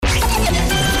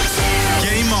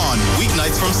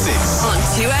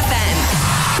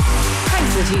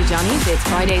Johnnies. It's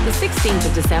Friday the 16th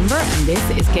of December and this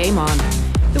is Game On.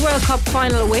 The World Cup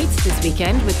final awaits this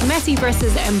weekend with Messi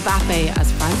versus Mbappe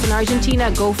as France and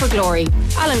Argentina go for glory.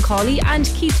 Alan Cawley and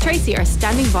Keith Tracy are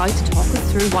standing by to talk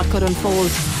us through what could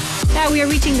unfold. Now we are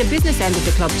reaching the business end of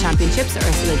the club championships.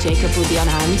 Ursula Jacob will be on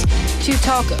hand to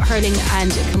talk hurling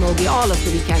and camogie, all of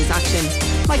the weekend's action.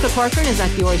 Michael Corcoran is at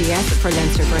the RDS for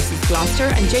Leinster versus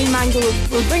Gloucester, and Jane Mangle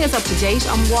will bring us up to date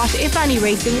on what, if any,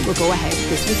 racing will go ahead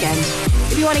this weekend.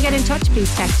 If you want to get in touch,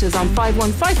 please text us on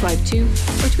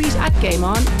 51552 or tweet at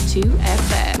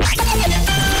GameOn2FM.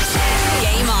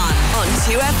 Game On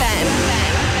 2FM.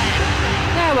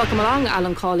 Now, welcome along.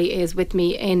 Alan Cawley is with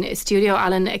me in studio.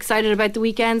 Alan, excited about the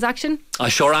weekend's action? I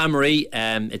sure am, Marie.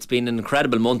 It's been an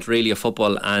incredible month, really, of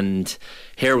football, and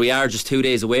here we are just 2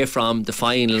 days away from the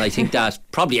final. I think that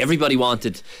probably everybody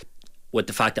wanted, with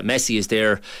the fact that Messi is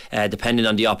there, depending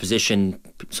on the opposition.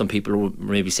 Some people were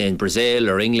maybe saying Brazil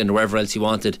or England or wherever else you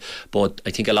wanted, but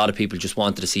I think a lot of people just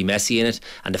wanted to see Messi in it,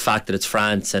 and the fact that it's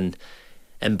France and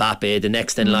Mbappe, the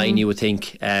next in line, you would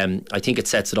think. I think it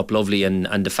sets it up lovely, and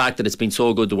the fact that it's been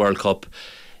so good, the World Cup,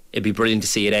 it'd be brilliant to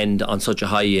see it end on such a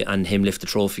high and him lift the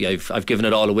trophy. I've given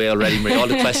it all away already, Marie. All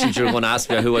the questions you're going to ask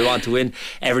me are who I want to win.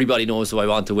 Everybody knows who I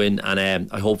want to win, and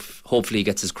I hopefully he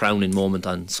gets his crowning moment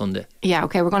on Sunday. Yeah,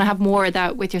 okay, we're going to have more of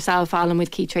that with yourself, Alan,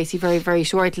 with Keith Tracy very, very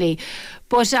shortly.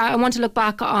 But I want to look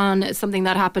back on something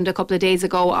that happened a couple of days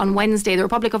ago. On Wednesday, the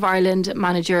Republic of Ireland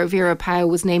manager Vera Pauw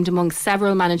was named among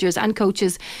several managers and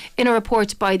coaches in a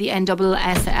report by the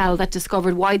NSSL that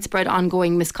discovered widespread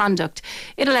ongoing misconduct.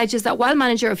 It alleges that while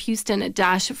manager of Houston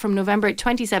Dash from November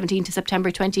 2017 to September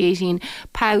 2018,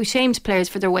 Pauw shamed players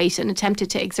for their weight and attempted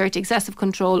to exert excessive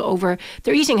control over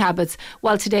their eating habits.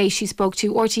 While today she spoke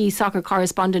to RTE soccer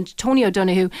correspondent Tony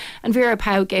O'Donoghue, and Vera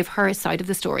Pauw gave her side of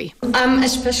the story. I'm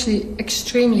especially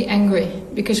extremely angry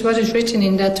because what is written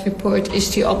in that report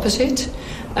is the opposite.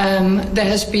 There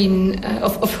has been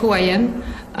of who I am.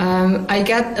 I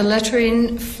got a letter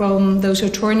in from those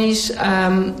attorneys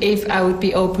if I would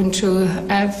be open to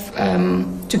have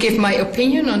to give my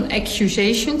opinion on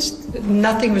accusations.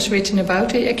 Nothing was written about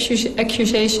the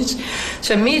accusations,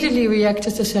 so I immediately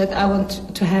reacted and said I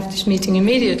want to have this meeting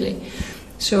immediately.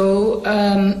 So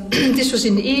this was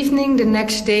in the evening. The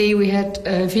next day we had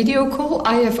a video call.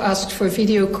 I have asked for a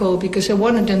video call because I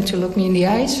wanted them to look me in the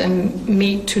eyes and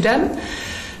me to them.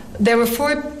 There were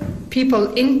 4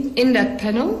 people in that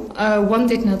panel. One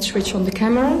did not switch on the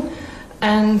camera,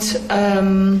 and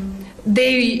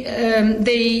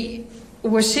they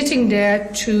were sitting there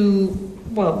to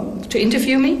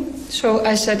interview me. So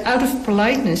I said, out of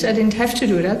politeness, I didn't have to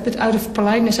do that, but out of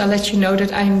politeness, I'll let you know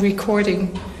that I'm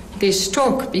recording this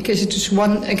talk because it is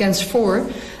 1 against 4,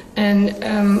 and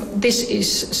this is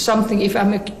something. If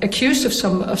I'm accused of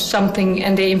something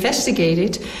and they investigate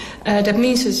it, that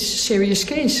means it's a serious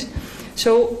case.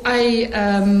 So I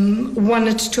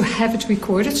wanted to have it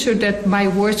recorded so that my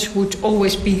words would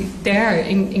always be there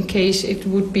in case it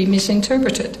would be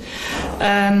misinterpreted.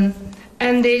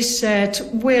 And they said,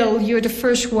 well, you're the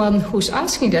first one who's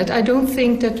asking that. I don't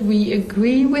think that we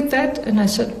agree with that. And I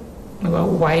said,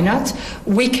 well, why not?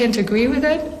 We can't agree with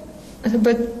that,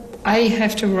 but I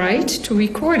have the right to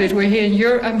record it.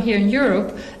 I'm here in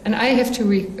Europe, and I have the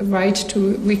right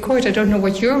to record. I don't know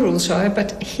what your rules are,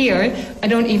 but here I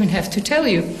don't even have to tell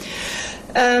you.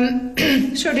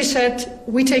 So they said,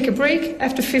 we take a break.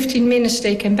 After 15 minutes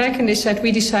they came back and they said,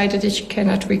 we decided that you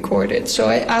cannot record it. So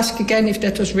I asked again if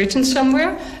that was written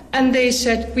somewhere, and they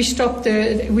said, we stopped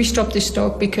this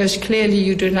talk because clearly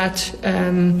you do not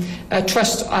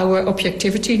trust our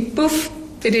objectivity. Poof,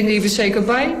 they didn't even say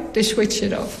goodbye, they switched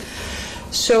it off.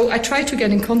 So I tried to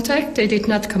get in contact, they did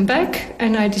not come back,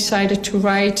 and I decided to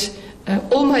write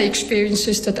all my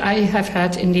experiences that I have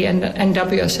had in the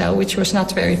NWSL, which was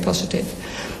not very positive.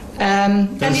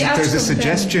 There's a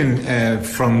suggestion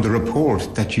from the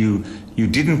report that you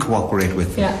didn't cooperate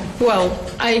with them. Yeah, well,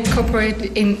 I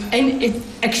cooperated in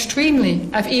extremely.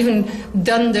 I've even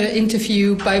done the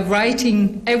interview by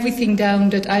writing everything down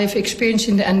that I have experienced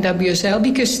in the NWSL,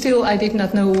 because still I did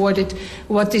not know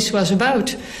what this was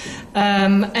about.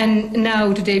 And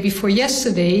now, the day before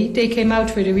yesterday, they came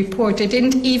out with a report. They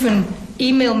didn't even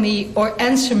email me or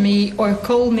answer me or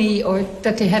call me or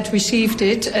that they had received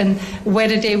it and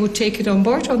whether they would take it on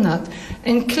board or not.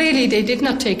 And clearly they did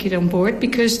not take it on board,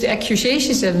 because the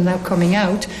accusations that are now coming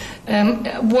out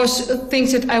was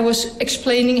things that I was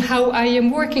explaining how I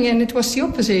am working, and it was the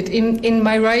opposite in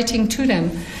my writing to them.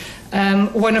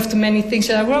 one of the many things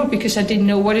that I wrote, because I didn't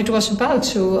know what it was about.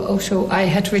 So also I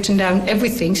had written down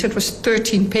everything. So it was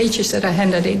 13 pages that I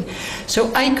handed in.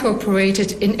 So I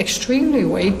cooperated in extremely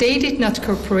way. They did not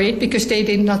cooperate because they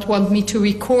did not want me to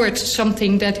record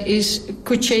something that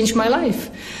could change my life.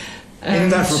 In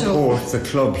that report, the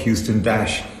club, Houston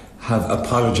Dash, have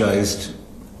apologised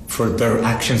for their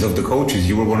actions of the coaches.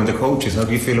 You were one of the coaches. How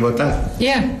do you feel about that?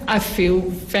 Yeah, I feel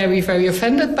very, very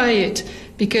offended by it.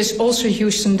 Because also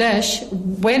Houston Dash,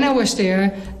 when I was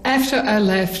there, after I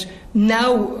left,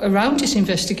 now around this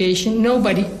investigation,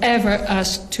 nobody ever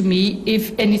asked to me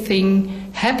if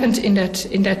anything happened in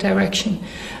that direction.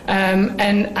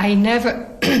 And I never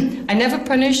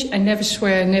punish, I never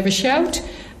swear, I never shout.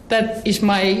 That is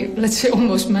my, let's say,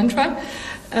 almost mantra.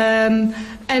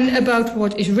 And about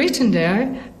what is written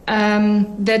there,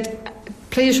 that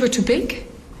players were too big,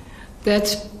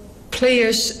 that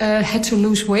players had to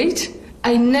lose weight.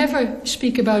 I never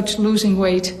speak about losing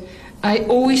weight. I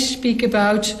always speak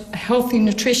about healthy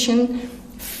nutrition,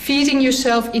 feeding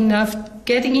yourself enough,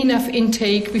 getting enough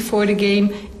intake before the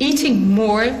game, eating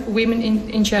more. Women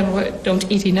in general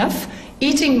don't eat enough.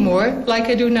 Eating more, like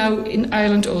I do now in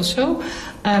Ireland also.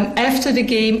 After the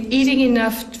game, eating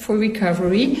enough for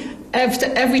recovery. After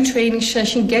every training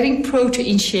session, getting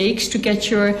protein shakes to get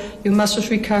your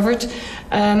muscles recovered.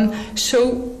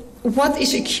 So what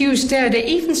is accused there? They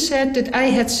even said that I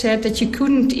had said that you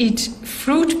couldn't eat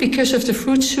fruit because of the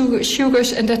fruit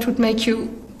sugars and that would make you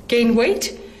gain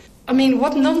weight. I mean,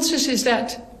 what nonsense is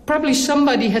that? Probably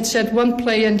somebody had said one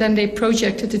player and then they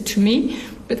projected it to me,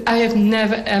 but I have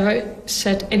never ever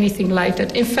said anything like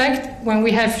that. In fact, when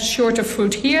we have shorter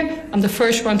fruit here, I'm the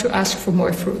first one to ask for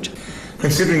more fruit.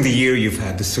 Considering the year you've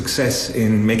had, the success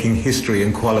in making history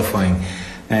and qualifying,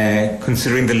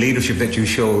 considering the leadership that you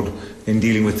showed in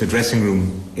dealing with the dressing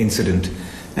room incident,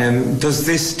 does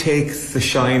this take the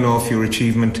shine off your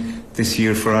achievement this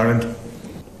year for Ireland?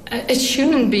 It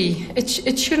shouldn't be.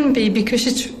 It shouldn't be because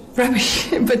it's rubbish.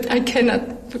 But I cannot.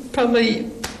 Probably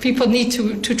people need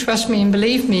to trust me and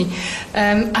believe me.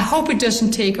 I hope it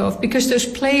doesn't take off because those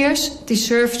players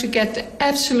deserve to get the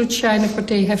absolute shine of what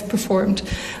they have performed.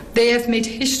 They have made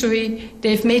history.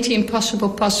 They've made the impossible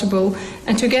possible.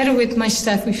 And together with my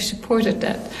staff, we've supported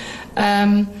that.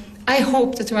 I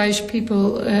hope that the Irish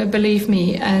people believe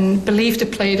me and believe the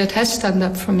player that has stand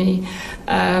up for me.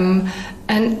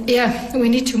 And yeah, we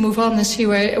need to move on and see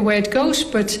where it goes.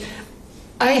 But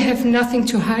I have nothing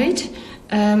to hide,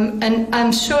 and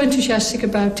I'm so enthusiastic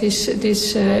about this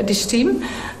team.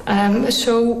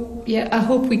 So yeah, I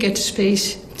hope we get the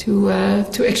space to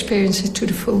experience it to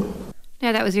the full.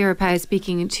 Now, that was Vera Pauw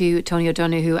speaking to Tony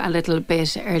O'Donoghue a little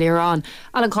bit earlier on.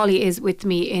 Alan Cawley is with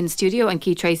me in studio and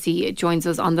Keith Tracy joins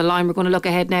us on the line. We're going to look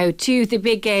ahead now to the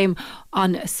big game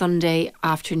on Sunday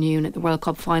afternoon at the World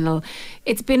Cup final.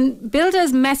 It's been billed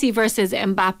as Messi versus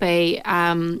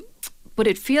Mbappe, but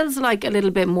it feels like a little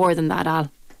bit more than that,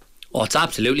 Al. Oh, it's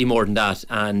absolutely more than that,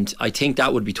 and I think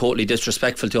that would be totally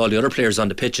disrespectful to all the other players on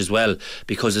the pitch as well,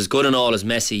 because as good and all as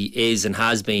Messi is and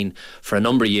has been for a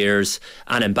number of years,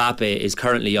 and Mbappe is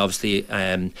currently obviously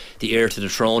the heir to the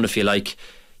throne, if you like,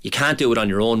 you can't do it on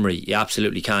your own, Marie. You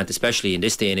absolutely can't, especially in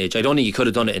this day and age. I don't think you could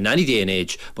have done it in any day and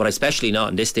age, but especially not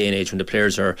in this day and age when the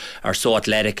players are so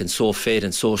athletic and so fit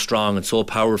and so strong and so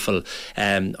powerful.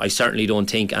 I certainly don't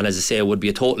think, and as I say, it would be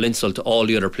a total insult to all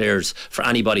the other players for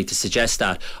anybody to suggest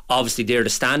that. Obviously they're the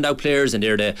standout players and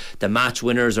they're the match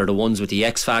winners or the ones with the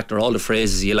X factor, all the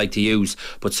phrases you like to use,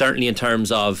 but certainly in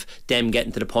terms of them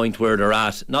getting to the point where they're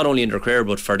at, not only in their career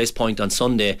but for this point on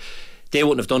Sunday, they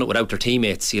wouldn't have done it without their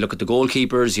teammates. You look at the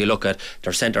goalkeepers, you look at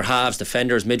their centre halves,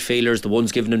 defenders, midfielders, the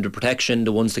ones giving them the protection,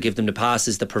 the ones that give them the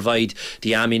passes, that provide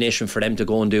the ammunition for them to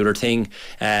go and do their thing.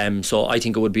 So I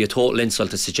think it would be a total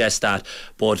insult to suggest that.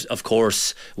 But of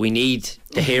course, we need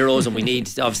the heroes and we need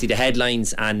obviously the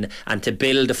headlines and to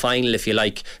build the final, if you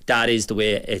like. That is the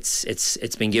way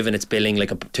it's been given its billing,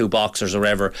 like two boxers or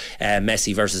whatever.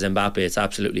 Messi versus Mbappe. It's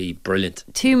absolutely brilliant.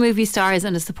 Two movie stars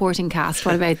and a supporting cast.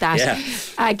 What about that?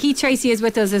 Yeah. Keith Tracy is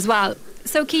with us as well.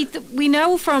 So Keith, we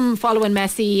know from following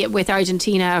Messi with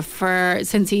Argentina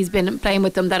since he's been playing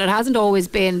with them that it hasn't always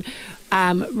been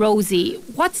rosy.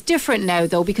 What's different now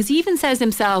though? Because he even says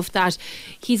himself that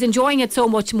he's enjoying it so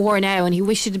much more now and he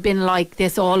wished it had been like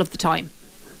this all of the time.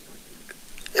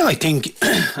 Yeah, I think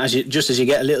as you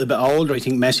get a little bit older, I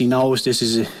think Messi knows this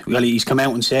is he's come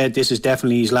out and said this is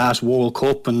definitely his last World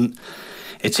Cup, and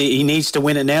he needs to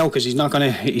win it now because he's not gonna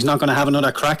have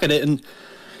another crack at it. And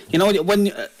you know,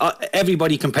 when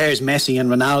everybody compares Messi and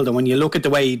Ronaldo, when you look at the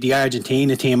way the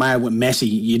Argentina team are with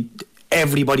Messi,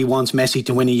 everybody wants Messi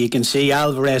to win it. You can see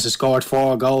Alvarez has scored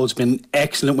 4 goals, been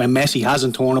excellent when Messi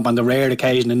hasn't turned up. On the rare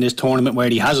occasion in this tournament where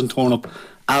he hasn't turned up,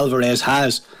 Alvarez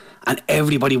has. And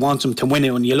everybody wants him to win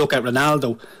it. When you look at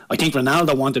Ronaldo, I think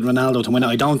Ronaldo wanted Ronaldo to win it.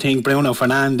 I don't think Bruno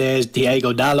Fernandes,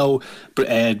 Diego Dallo,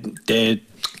 the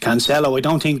Cancelo, I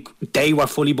don't think they were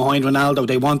fully behind Ronaldo.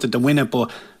 They wanted to win it, but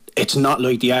it's not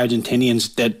like the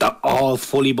Argentinians. They're all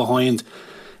fully behind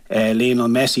Lionel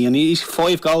Messi, and he's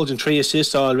 5 goals and 3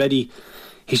 assists already.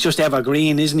 He's just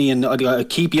evergreen, isn't he? And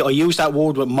I use that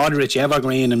word with Modric,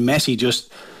 evergreen, and Messi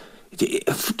just,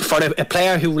 for a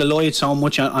player who relied so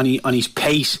much on his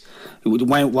pace.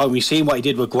 When we see what he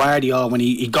did with Guardiola, when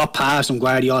he got past him,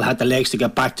 Guardiola had the legs to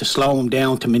get back, to slow him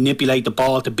down, to manipulate the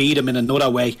ball, to beat him in another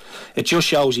way. It just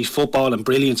shows his football and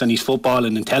brilliance and his football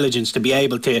and intelligence to be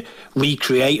able to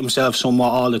recreate himself somewhat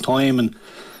all the time. And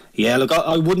yeah, look,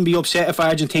 I wouldn't be upset if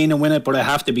Argentina win it, but I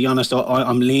have to be honest,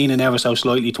 I'm leaning ever so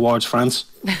slightly towards France.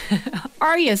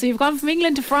 Are you? So you've gone from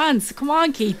England to France. Come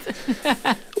on, Keith.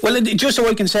 Well, just so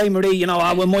I can say, Marie,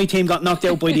 well, my team got knocked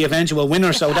out by the eventual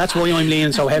winner, so that's why I'm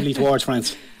leaning so heavily towards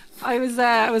France. I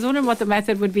was wondering what the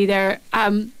method would be there.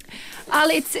 Al,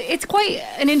 it's quite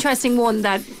an interesting one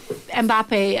that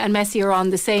Mbappe and Messi are on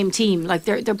the same team. Like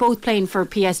they're both playing for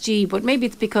PSG, but maybe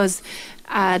it's because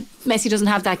Messi doesn't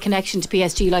have that connection to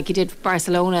PSG like he did for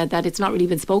Barcelona, that it's not really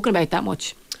been spoken about that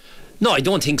much. No, I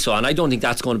don't think so, and I don't think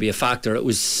that's going to be a factor. It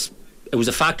was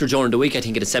a factor during the week, I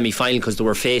think, in the semi-final, because they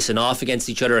were facing off against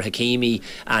each other, Hakimi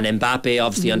and Mbappe,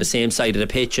 obviously on the same side of the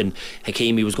pitch, and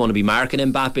Hakimi was going to be marking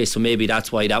Mbappe, so maybe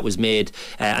that's why that was made,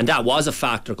 and that was a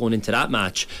factor going into that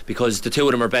match, because the two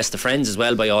of them are best of friends as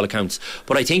well by all accounts.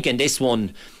 But I think in this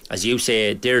one, as you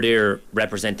say, they're there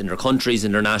representing their countries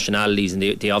and their nationalities, and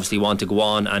they obviously want to go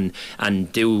on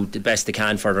and do the best they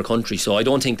can for their country. So I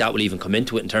don't think that will even come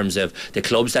into it in terms of the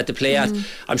clubs that they play at.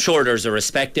 I'm sure there's a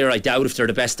respect there. I doubt if they're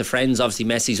the best of friends. Obviously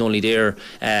Messi's only there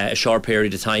a short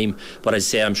period of time, but as I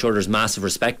say, I'm sure there's massive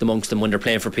respect amongst them. When they're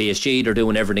playing for PSG, they're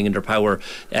doing everything in their power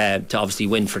to obviously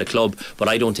win for the club, but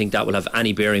I don't think that will have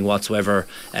any bearing whatsoever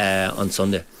on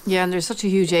Sunday. Yeah, and there's such a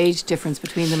huge age difference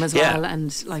between them as well,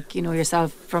 and like, you know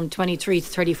yourself, from 23 to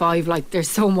 35, like there's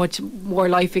so much more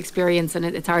life experience, and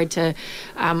it's hard to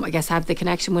I guess have the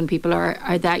connection when people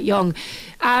are that young.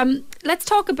 Let's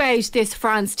talk about this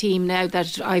France team now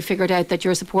that I figured out that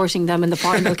you're supporting them in the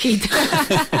final, Keith.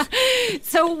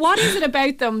 So what is it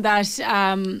about them that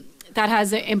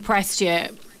has impressed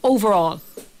you overall?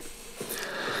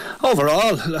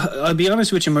 Overall, I'll be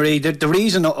honest with you, Marie, the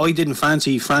reason I didn't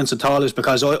fancy France at all is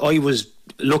because I was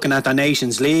looking at the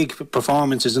Nations League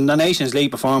performances, and the Nations League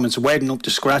performance weren't up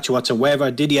to scratch whatsoever.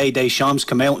 Didier Deschamps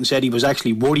came out and said he was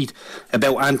actually worried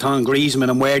about Antoine Griezmann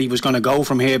and where he was going to go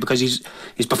from here, because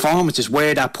his performances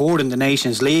were that poor in the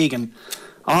Nations League, and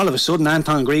all of a sudden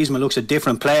Antoine Griezmann looks a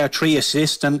different player, 3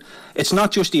 assists, and it's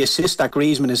not just the assist that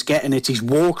Griezmann is getting, it's his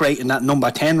work rate in that number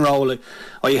 10 role.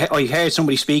 I heard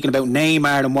somebody speaking about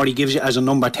Neymar and what he gives you as a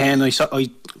number 10.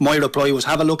 My reply was,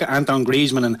 have a look at Antoine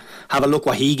Griezmann and have a look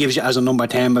what he gives you as a number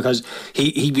 10, because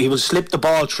he will slip the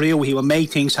ball through, he will make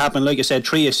things happen. Like I said,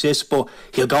 3 assists, but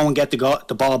he'll go and get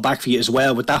the ball back for you as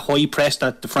well. With that high press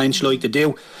that the French like to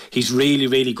do, he's really,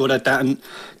 really good at that. And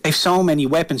they've so many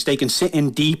weapons. They can sit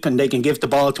in deep and they can give the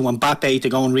ball to Mbappe to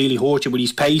go and really hurt you with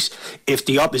his pace. If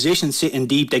the opposition sit in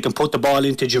deep, they can put the ball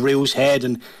into Giroud's head,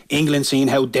 and England seeing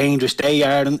how dangerous they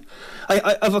are. And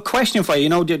I have a question for you. You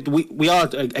know, we all,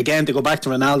 again, to go back to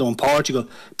Ronaldo and Portugal,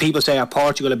 people say, are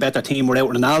Portugal a better team without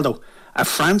Ronaldo? Are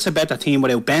France a better team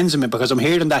without Benzema? Because I'm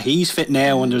hearing that he's fit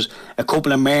now, and there's a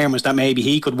couple of murmurs that maybe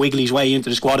he could wiggle his way into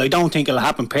the squad. I don't think it'll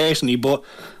happen personally, but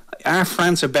are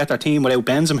France a better team without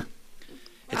Benzema?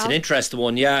 It's an interesting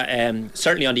one, yeah.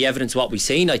 Certainly on the evidence of what we've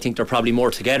seen, I think they're probably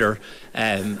more together.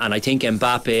 And I think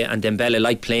Mbappe and Dembele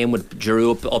like playing with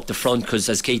Giroud up the front, because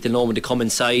as Keith will know, when they come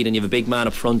inside and you have a big man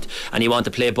up front and you want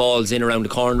to play balls in around the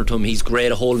corner to him, he's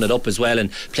great at holding it up as well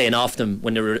and playing off them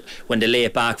when they lay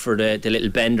it back for the little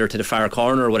bender to the far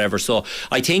corner or whatever. So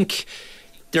I think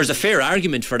there's a fair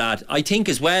argument for that. I think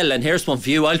as well, and here's one for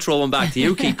you, I'll throw one back to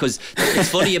you, Keith, because it's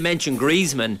funny you mentioned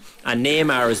Griezmann and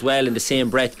Neymar as well in the same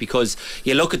breath, because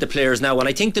you look at the players now, and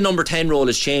I think the number 10 role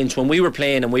has changed. When we were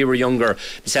playing and we were younger,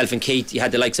 myself and Keith, you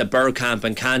had the likes of Bergkamp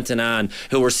and Cantona,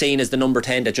 who were seen as the number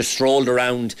 10 that just strolled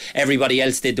around, everybody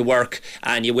else did the work,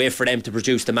 and you wait for them to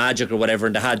produce the magic or whatever,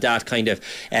 and they had that kind of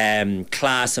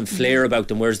class and flair about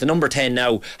them, whereas the number 10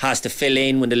 now has to fill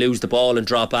in when they lose the ball and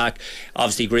drop back.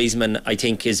 Obviously Griezmann, I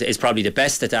think, is probably the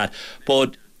best at that,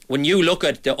 but when you look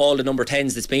at all the number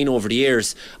 10s that's been over the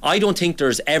years, I don't think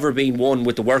there's ever been one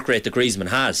with the work rate that Griezmann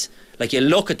has. Like, you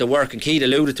look at the work, and Keith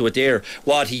alluded to it there,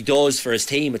 what he does for his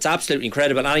team. It's absolutely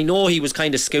incredible. And I know he was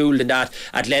kind of schooled in that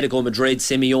Atletico Madrid,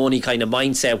 Simeone kind of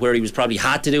mindset where he was probably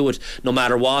had to do it no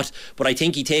matter what. But I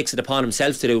think he takes it upon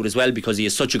himself to do it as well, because he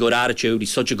has such a good attitude.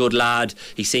 He's such a good lad.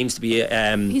 He seems to be...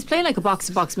 he's playing like a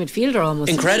box-to-box midfielder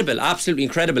almost. Incredible, absolutely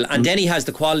incredible. And then he has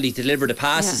the quality to deliver the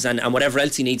passes and whatever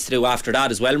else he needs to do after that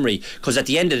as well, Marie. Because at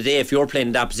the end of the day, if you're playing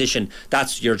in that position,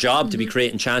 that's your job, to be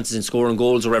creating chances and scoring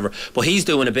goals or whatever. But he's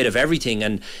doing a bit of everything,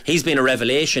 and he's been a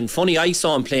revelation. Funny, I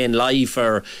saw him playing live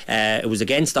for it was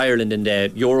against Ireland in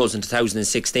the Euros in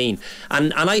 2016,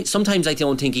 and I sometimes I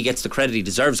don't think he gets the credit he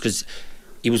deserves, because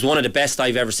he was one of the best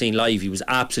I've ever seen live. He was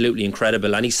absolutely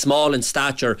incredible, and he's small in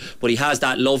stature, but he has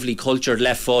that lovely cultured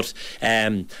left foot,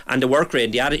 and the work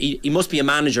rate. He must be a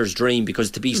manager's dream,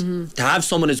 because to have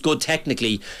someone as good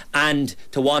technically and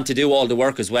to want to do all the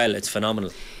work as well, it's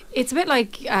phenomenal. It's a bit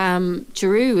like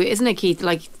Giroud, isn't it, Keith?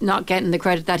 Like, not getting the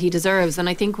credit that he deserves. And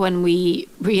I think when we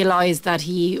realised that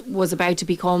he was about to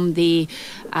become the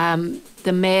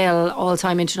male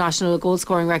all-time international goal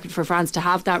scoring record for France, to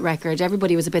have that record,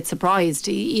 everybody was a bit surprised.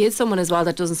 He is someone as well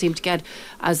that doesn't seem to get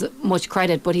as much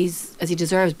credit as he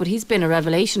deserves, but he's been a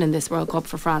revelation in this World Cup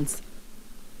for France.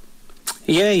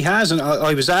 Yeah, he has. And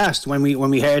I was asked when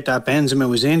we heard that Benzema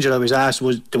was injured, I was asked,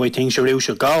 do I think Giroud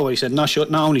should go? I said, not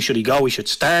only should he go, he should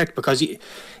start, because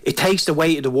it takes the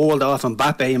weight of the world off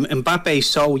Mbappe. Mbappe's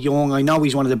so young. I know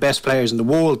he's one of the best players in the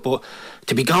world, but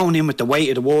to be going in with the weight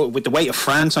of the world, with the weight of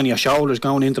France on your shoulders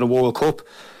going into the World Cup,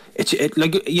 it's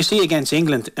like you see against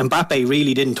England, Mbappe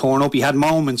really didn't turn up. He had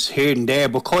moments here and there,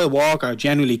 but Kyle Walker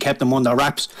generally kept him under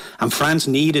wraps, and France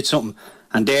needed something.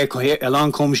 And there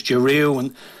along comes Giroud.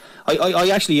 And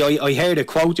I heard a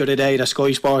quote the other day that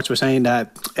Sky Sports were saying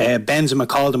that Benzema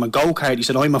called him a go-kart. He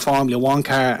said, I'm a Formula 1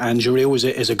 car and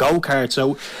Giroud is a go-kart.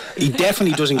 So he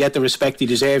definitely doesn't get the respect he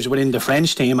deserves within the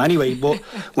French team anyway. But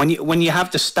when you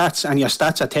have the stats, and your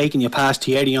stats are taking you past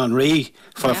Thierry Henry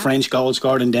for a French goal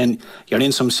scorer, and then you're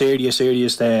in some serious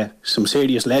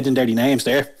legendary names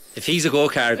there. If he's a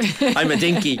go-kart, I'm a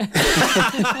dinky.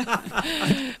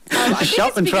 A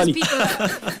shopping trolley.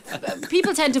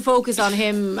 People tend to focus on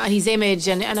him and his image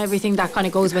and everything that kind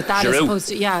of goes with that,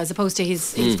 as opposed to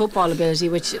his football ability,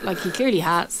 which like he clearly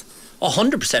has.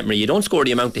 100%, Marie. You don't score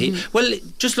the amount that he... Well,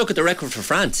 just look at the record for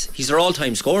France. He's their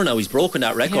all-time scorer now. He's broken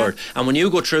that record. Yeah. And when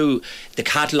you go through the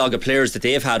catalogue of players that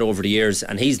they've had over the years,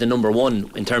 and he's the number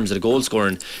one in terms of the goal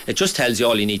scoring, it just tells you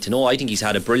all you need to know. I think he's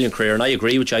had a brilliant career, and I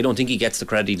agree with you. I don't think he gets the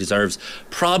credit he deserves.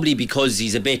 Probably because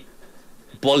he's a bit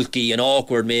bulky and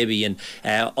awkward maybe, and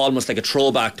almost like a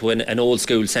throwback to an old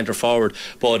school centre forward.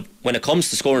 But when it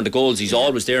comes to scoring the goals, he's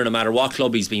always there, no matter what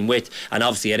club he's been with, and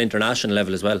obviously at international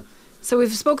level as well. So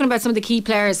we've spoken about some of the key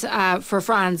players for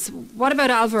France. What about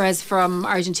Alvarez from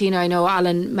Argentina? I know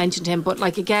Alan mentioned him, but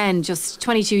like again, just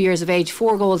 22 years of age,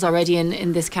 4 goals already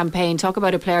in this campaign. Talk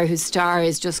about a player whose star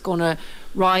is just going to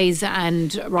rise,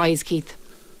 Keith.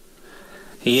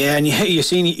 Yeah, and you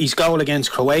seen his goal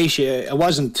against Croatia. It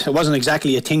wasn't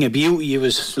exactly a thing of beauty. It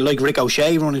was like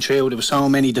ricochet running through. There were so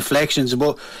many deflections,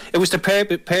 but it was the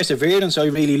perseverance I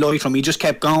really liked from him. He just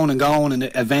kept going and going,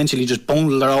 and eventually just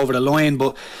bundled her over the line.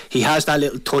 But he has that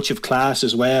little touch of class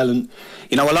as well. And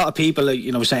you know, a lot of people,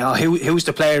 saying, "Oh, who's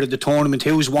the player of the tournament?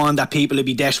 Who's one that people would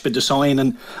be desperate to sign?"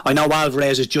 And I know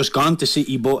Alvarez has just gone to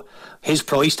City, but his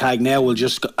price tag now will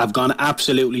just have gone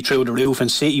absolutely through the roof,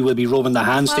 and City will be rubbing their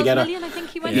hands together. 12 million, I think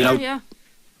he went for, yeah.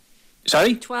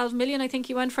 Sorry? 12 million, I think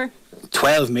he went for.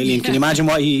 12 million. Can you imagine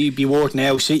what he'd be worth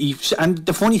now? City, and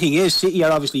the funny thing is, City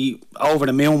are obviously over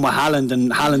the moon with Haaland,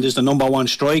 and Haaland is the number one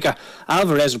striker.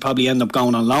 Alvarez will probably end up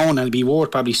going on loan, and he'll be worth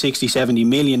probably 60, 70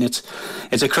 million. It's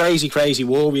a crazy, crazy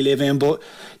world we live in. But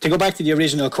to go back to the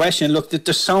original question, look,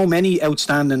 there's so many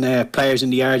outstanding players in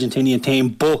the Argentinian team,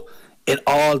 but it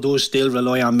all does still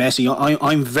rely on Messi.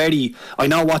 I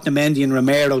know Otamendi and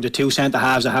Romero, the two centre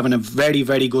halves, are having a very,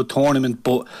 very good tournament,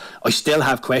 but I still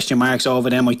have question marks over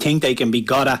them. I think they can be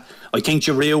got at. I think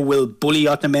Giroud will bully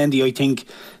Otamendi. I think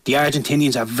the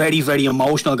Argentinians are very, very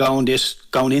emotional going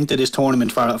into this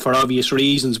tournament for obvious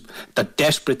reasons. They're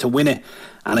desperate to win it,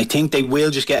 and I think they will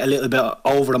just get a little bit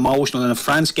over emotional. And if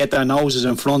France get their noses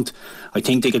in front, I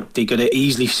think they could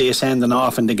easily see a sending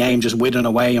off and the game just withering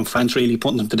away and France really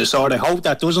putting them to the sword. I hope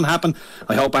that doesn't happen.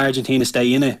 I hope Argentina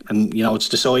stay in it, and it's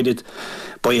decided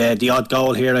by the odd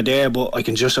goal here or there. But I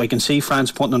can see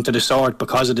France putting them to the sword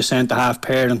because of the centre half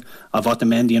pairing of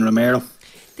Otamendi and Romero.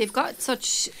 They've got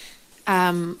such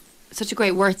such a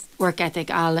great work ethic,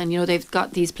 Al, and they've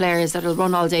got these players that'll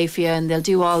run all day for you and they'll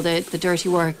do all the dirty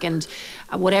work, and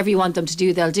whatever you want them to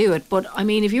do, they'll do it. But I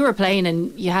mean, if you were playing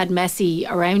and you had Messi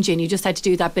around you and you just had to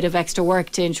do that bit of extra work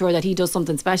to ensure that he does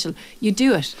something special, you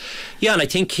do it. Yeah, and I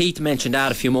think Keith mentioned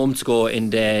that a few moments ago.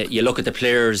 You look at the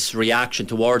players' reaction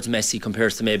towards Messi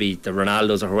compared to maybe the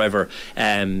Ronaldos or whoever.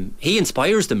 He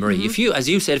inspires them, Marie. If you, as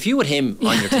you said, if you had him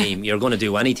on your team, you're going to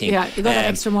do anything. Yeah, you got that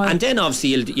extra mile. And then obviously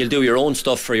you'll do your own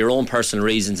stuff for your own personal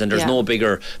reasons, and there's no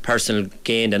bigger personal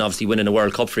gain than obviously winning a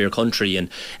World Cup for your country, and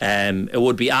it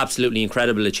would be absolutely incredible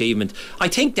achievement. I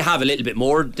think they have a little bit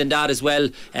more than that as well,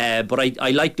 but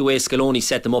I like the way Scaloni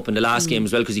set them up in the last game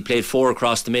as well, because he played 4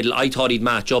 across the middle. I thought he'd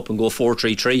match up and go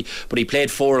 4-3-3, but he played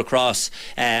 4 across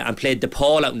and played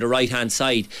DePaul out on the right hand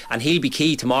side, and he'll be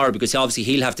key tomorrow because obviously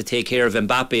he'll have to take care of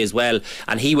Mbappe as well,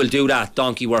 and he will do that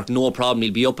donkey work, no problem.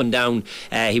 He'll be up and down.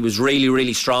 He was really,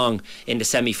 really strong in the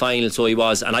semi-final, so he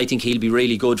was, and I think he'll be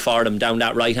really good for them down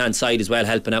that right hand side as well,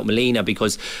 helping out Molina,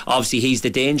 because obviously he's the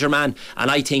danger man,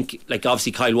 and I think, like,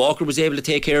 obviously Kyle Walker was able to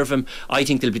take care of him. I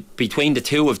think they'll be, between the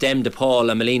two of them, DePaul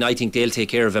and Molina, I think they'll take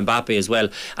care of Mbappe as well,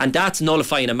 and that's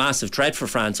nullifying a massive threat for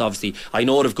France. Obviously I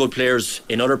know they've good players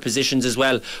in other positions as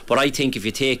well, but I think if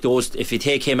you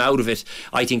take him out of it,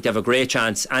 I think they have a great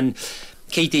chance. And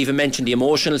Keith even mentioned the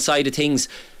emotional side of things.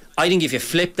 I think if you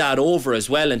flip that over as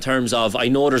well, in terms of, I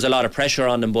know there's a lot of pressure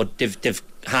on them, but they've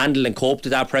handled and coped with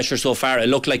that pressure so far. It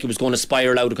looked like it was going to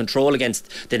spiral out of control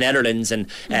against the Netherlands, and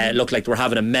it looked like they were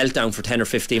having a meltdown for 10 or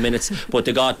 15 minutes, but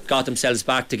they got themselves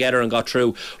back together and got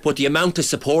through. But the amount of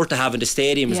support they have in the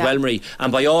stadium as well, Marie,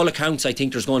 and by all accounts I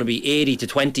think there's going to be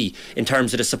 80-20 in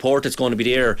terms of the support that's going to be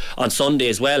there on Sunday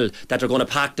as well, that they're going to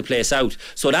pack the place out,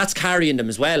 so that's carrying them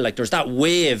as well. Like, there's that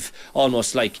wave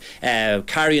almost like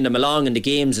carrying them along in the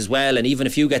games as well, and even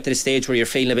if you get to the stage where you're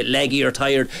feeling a bit leggy or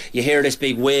tired, you hear this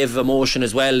big wave of emotion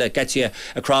as well that gets you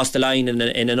across the line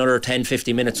in another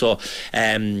 10-15 minutes. So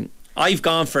I've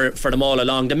gone for them all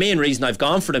along. The main reason I've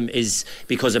gone for them is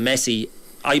because of Messi.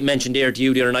 I mentioned there to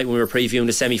you the other night when we were previewing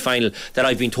the semi-final that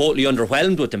I've been totally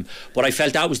underwhelmed with them, but I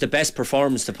felt that was the best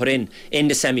performance to put in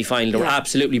the semi-final. They were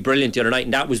absolutely brilliant the other night,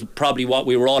 and that was probably what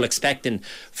we were all expecting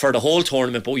for the whole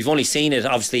tournament, but we've only seen it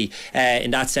obviously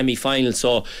in that semi-final,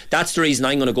 so that's the reason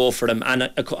I'm going to go for them. And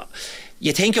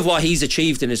you think of what he's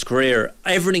achieved in his career,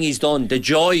 everything he's done, the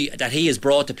joy that he has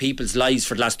brought to people's lives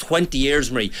for the last 20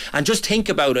 years, Marie, and just think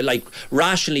about it, like,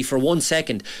 rationally for 1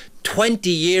 second. 20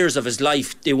 years of his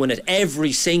life doing it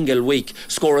every single week,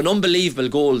 scoring unbelievable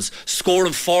goals,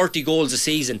 scoring 40 goals a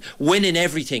season, winning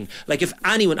everything. Like, if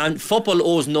anyone, and football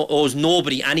owes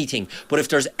nobody anything, but if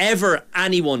there's ever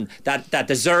anyone that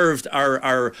deserved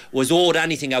or was owed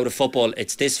anything out of football,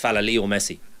 it's this fella, Leo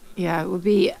Messi. Yeah, it would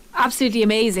be absolutely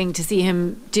amazing to see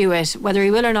him do it. Whether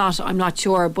he will or not, I'm not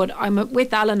sure, but I'm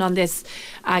with Alan on this,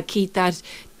 Keith, that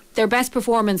their best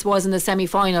performance was in the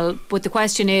semi-final, but the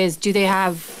question is,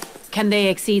 can they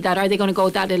exceed that? Are they going to go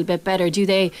that little bit better? Do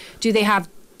they have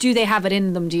it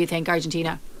in them, do you think,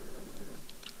 Argentina?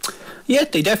 Yeah,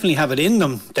 they definitely have it in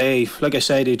them. They, like I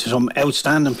say, they have some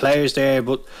outstanding players there,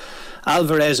 but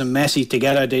Alvarez and Messi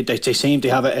together, they seem to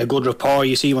have a good rapport.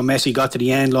 You see when Messi got to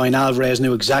the end line, Alvarez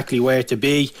knew exactly where to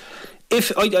be. If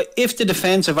the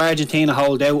defence of Argentina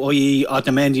hold out, i.e.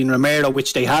 Otamendi and Romero,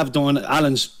 which they have done,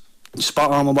 Alan's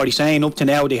spot on with what he's saying, up to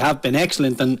now they have been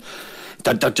excellent, and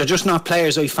they're just not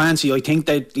players I fancy. I think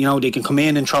that, they can come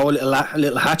in and throw a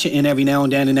little hatchet in every now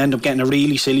and then and end up getting a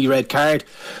really silly red card.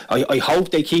 I hope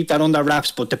they keep that under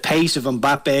wraps, but the pace of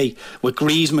Mbappe, with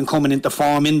Griezmann coming into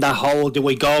form in that hole, do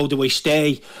we go, do we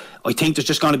stay? I think there's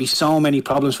just going to be so many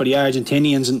problems for the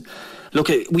Argentinians. And look,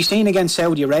 we seen against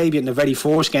Saudi Arabia in the very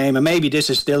first game, and maybe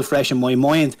this is still fresh in my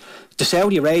mind. The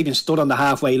Saudi Arabians stood on the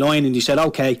halfway line and they said,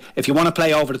 okay, if you want to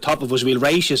play over the top of us, we'll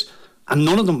race you. And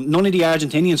none of the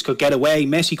Argentinians could get away.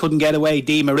 Messi couldn't get away.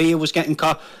 Di Maria was getting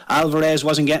caught. Alvarez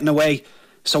wasn't getting away.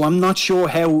 So I'm not sure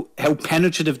how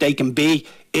penetrative they can be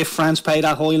if France play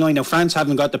that high line. Now, France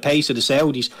haven't got the pace of the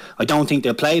Saudis. I don't think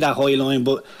they'll play that high line,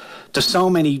 but there's so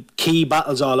many key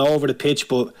battles all over the pitch.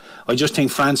 But I just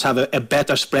think France have a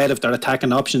better spread of their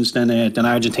attacking options than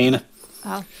Argentina.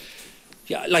 Oh.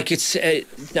 Yeah, like it's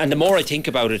and the more I think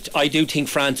about it, I do think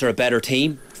France are a better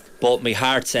team. But my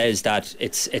heart says that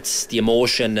it's the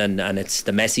emotion and it's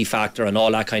the Messi factor and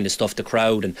all that kind of stuff, the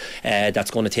crowd, and that's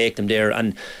going to take them there.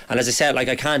 And as I said, like,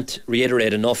 I can't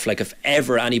reiterate enough, like, if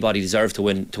ever anybody deserved to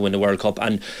win the World Cup,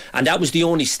 and that was the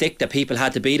only stick that people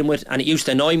had to beat him with, and it used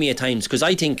to annoy me at times, because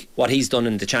I think what he's done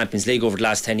in the Champions League over the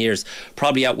last 10 years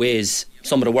probably outweighs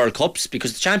some of the World Cups,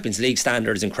 because the Champions League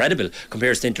standard is incredible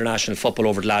compared to international football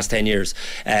over the last 10 years.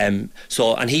 And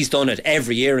he's done it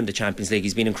every year in the Champions League.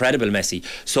 He's been incredible, Messi.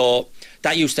 So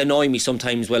that used to annoy me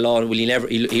sometimes. Well,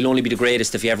 he'll only be the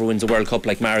greatest if he ever wins a World Cup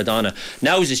like Maradona.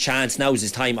 Now's his chance, now's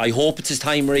his time. I hope it's his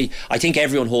time, Marie. I think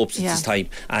everyone hopes it's his time,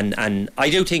 and I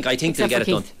think they'll get it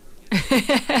done.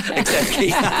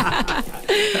 Exactly.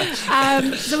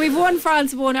 So we've won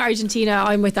France, won Argentina.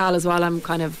 I'm with Al as well. I'm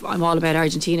all about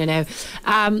Argentina now.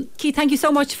 Keith, thank you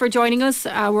so much for joining us.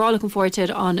 We're all looking forward to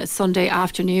it on Sunday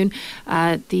afternoon.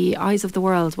 The eyes of the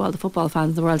world, well, the football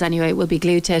fans of the world anyway, will be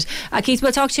glued to it. Keith,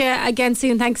 we'll talk to you again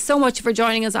soon. Thanks so much for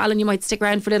joining us. Alan, you might stick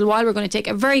around for a little while. We're going to take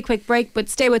a very quick break, but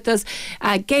stay with us.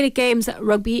 Gaelic games,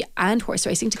 rugby and horse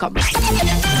racing to come. RTE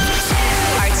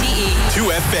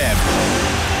 2FM.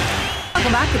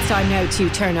 Welcome back. It's time now to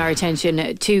turn our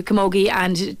attention to camogie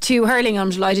and to hurling. I'm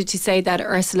delighted to say that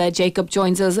Ursula Jacob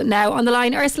joins us now on the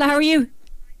line. Ursula, how are you?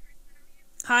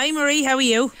 Hi Marie, how are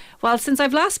you? Well, since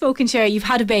I've last spoken to you, you've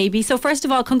had a baby. So first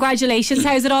of all, congratulations.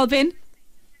 How's it all been?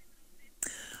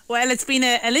 Well, it's been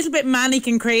a little bit manic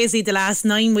and crazy the last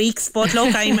 9 weeks, but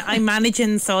look, I'm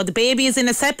managing. So the baby is in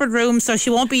a separate room, so she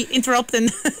won't be interrupting.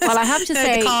 Well, I have to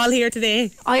say, the call here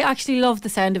today. I actually love the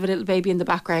sound of a little baby in the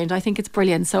background. I think it's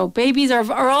brilliant. So babies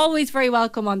are always very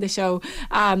welcome on the show.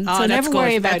 So never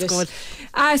worry about it. Good.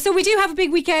 So we do have a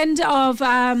big weekend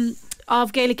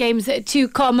of Gaelic games to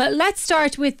come. Let's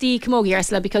start with the camogie,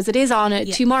 Ursula, because it is on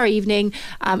tomorrow evening.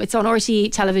 It's on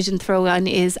RTE television. Throw-on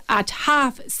is at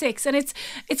 6:30, and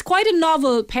it's quite a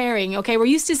novel pairing. Okay, we're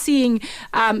used to seeing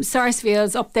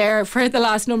Sarsfields up there for the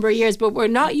last number of years, but we're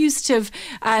not used to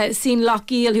have seen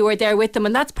Lochiel who are there with them,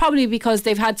 and that's probably because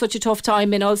they've had such a tough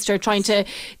time in Ulster trying to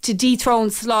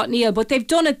dethrone Slot Neil, but they've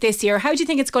done it this year. How do you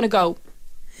think it's going to go?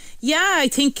 Yeah, I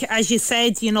think, as you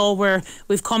said,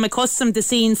 we've come accustomed to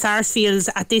seeing Sarsfields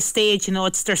at this stage.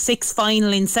 It's their 6th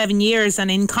final in 7 years,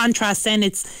 and in contrast, then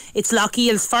it's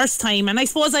Lochiel's first time. And I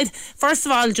suppose I'd first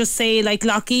of all just say, like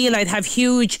Lochiel, I'd have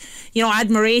huge,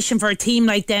 admiration for a team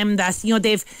like them that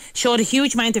they've showed a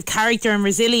huge amount of character and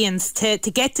resilience to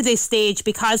get to this stage,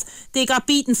 because they got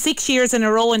beaten 6 years in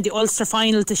a row in the Ulster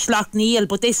final to Slot Neil,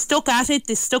 but they stuck at it.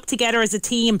 They stuck together as a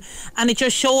team, and it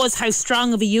just shows how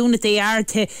strong of a unit they are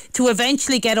to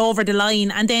eventually get over the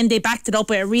line. And then they backed it up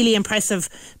with a really impressive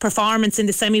performance in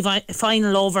the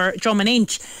semi-final over Drom and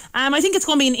Inch. I think it's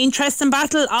going to be an interesting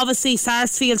battle. Obviously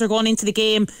Sarsfields are going into the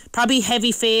game probably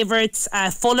heavy favourites,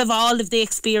 full of all of the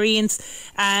experience.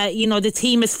 The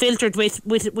team is filtered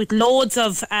with loads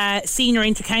of senior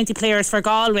inter-county players for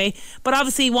Galway, but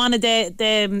obviously one of the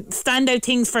standout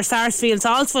things for Sarsfields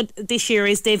also this year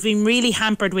is they've been really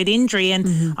hampered with injury,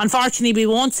 and unfortunately we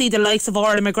won't see the likes of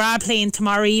Orla McGrath playing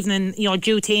tomorrow evening,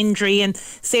 due to injury, and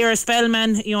Sarah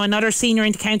Spellman, another senior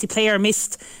inter-county player,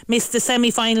 missed the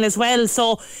semi-final as well.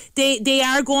 So they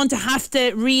are going to have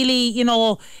to really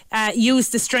use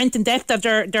the strength and depth of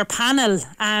their panel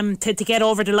to get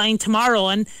over the line tomorrow.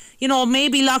 And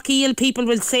maybe Lochiel, people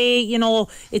will say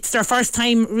it's their first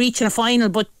time reaching a final,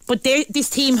 but this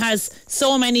team has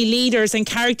so many leaders and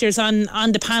characters on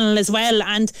the panel as well.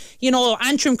 And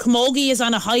Antrim Camogie is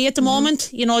on a high at the moment.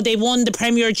 They won the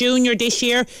Premier Junior this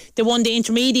year, they won the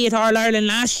Intermediate All-Ireland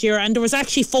last year, and there was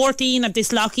actually 14 of this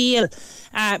Lochiel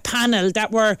panel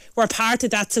that were part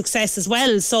of that success as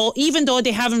well. So even though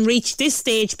they haven't reached this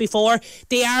stage before,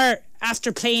 they are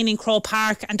after playing in Croke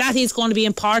Park, and that is going to be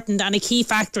important and a key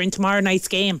factor in tomorrow night's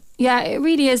game. Yeah, it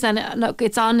really is. And look,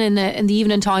 it's on in the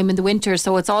evening time in the winter,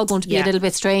 so it's all going to be a little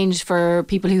bit strange for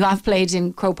people who have played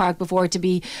in Croke Park before to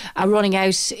be running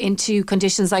out into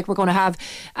conditions like we're going to have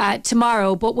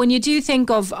tomorrow. But when you do think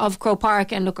of Croke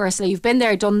Park, and look, Ursula, you've been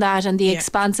there, done that, and the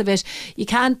expanse of it, you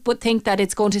can't but think that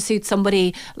it's going to suit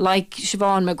somebody like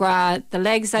Siobhan McGrath, the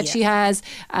legs that she has,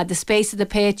 the space of the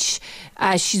pitch.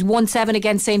 She's won 7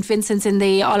 against St. Vincent's in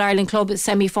the All-Ireland Club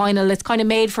semi-final. It's kind of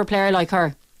made for a player like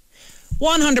her.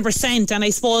 100%, and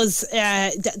I suppose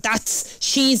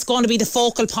she's going to be the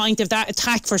focal point of that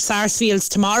attack for Sarsfields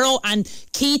tomorrow, and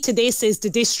key to this is the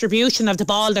distribution of the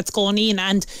ball that's going in.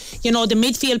 And the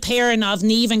midfield pairing of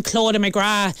Niamh and Clodagh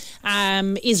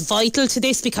McGrath is vital to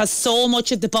this, because so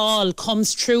much of the ball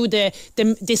comes through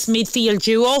this midfield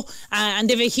duo, and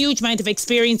they have a huge amount of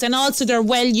experience, and also they're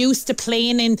well used to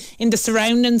playing in the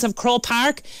surroundings of Croke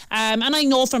Park, and I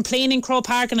know from playing in Croke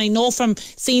Park, and I know from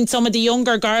seeing some of the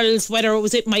younger girls, whether it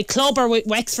was at my club or with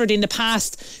Wexford in the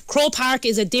past, Croke Park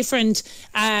is a different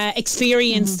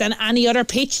experience than any other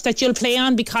pitch that you'll play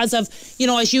on, because of,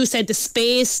 as you said, the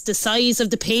space, the size of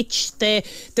the pitch, the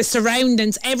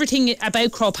surroundings, everything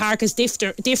about Croke Park is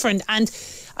different. And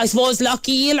I suppose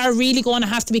Lochiel are really going to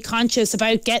have to be conscious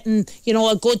about getting,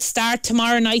 a good start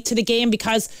tomorrow night to the game,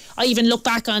 because I even look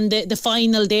back on the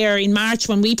final there in March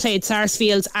when we played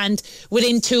Sarsfields, and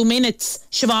within 2 minutes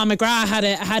Siobhan McGrath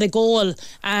had a goal,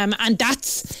 and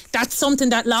that's something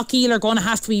that Lochiel are going to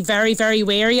have to be very, very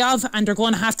wary of, and they're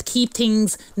going to have to keep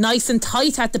things nice and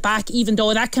tight at the back, even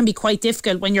though that can be quite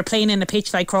difficult when you're playing in a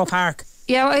pitch like Croke Park.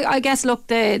 Yeah, I guess, look,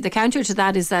 the counter to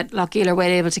that is that Lochiel are well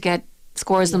able to get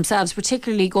scores themselves,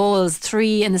 particularly goals.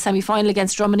 3 in the semi-final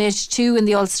against Drummondage, 2 in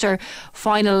the Ulster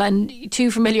final, and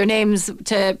 2 familiar names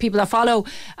to people that follow,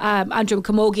 Andrew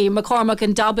Camogie, McCormack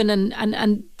and Dobbin,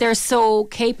 and they're so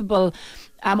capable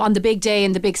on the big day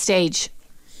and the big stage.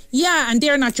 Yeah, and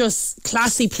they're not just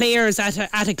classy players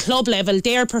at a club level.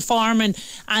 They're performing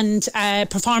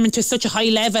to such a high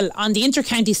level on the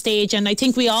inter-county stage, and I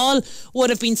think we all would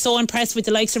have been so impressed with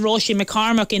the likes of Roisin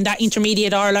McCormack in that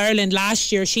intermediate All-Ireland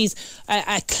last year. She's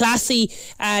a classy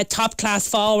top-class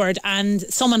forward and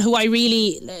someone who I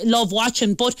really love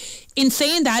watching. But in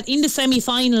saying that, in the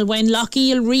semi-final, when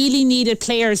Lochiel really needed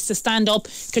players to stand up,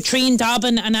 Katrine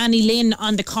Dobbin and Annie Lynn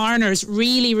on the corners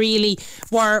really, really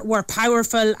were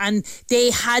powerful, and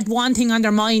they had one thing on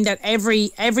their mind, that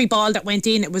every ball that went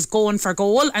in, it was going for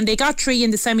goal, and they got 3 in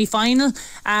the semi-final,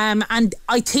 and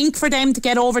I think for them to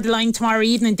get over the line tomorrow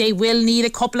evening, they will need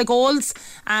a couple of goals,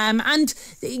 and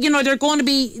they're going to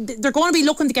be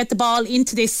looking to get the ball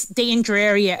into this danger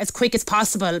area as quick as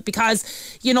possible, because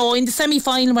in the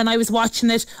semi-final when I was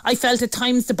watching it, I felt at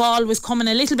times the ball was coming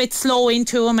a little bit slow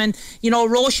into him, and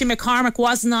Roisin McCormack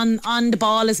wasn't on the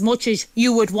ball as much as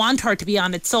you would want her to be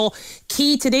on it. So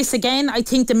key to this again, I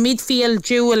think the midfield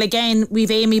duel again,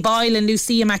 we've Amy Boyle and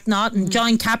Lucia McNaughton,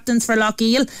 joint captains for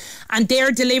Lochiel, and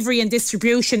their delivery and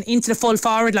distribution into the full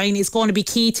forward line is going to be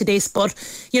key to this. But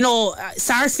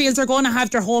Sarsfields are going to have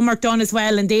their homework done as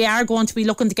well, and they are going to be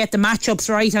looking to get the matchups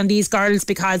right on these girls,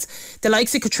 because the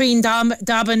likes of Katrine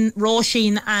Dobbin,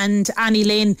 Roisin and Annie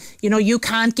Lynn, you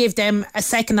can't give them a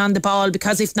second on the ball,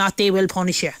 because if not, they will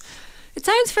punish you. It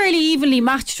sounds fairly evenly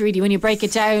matched, really, when you break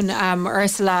it down,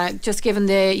 Ursula, just given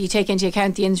you take into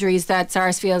account the injuries that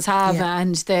Sarsfields have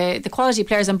and the quality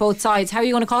players on both sides. How are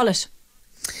you going to call it?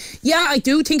 Yeah, I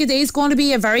do think it is going to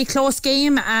be a very close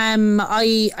game.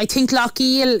 I think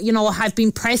Lochiel, have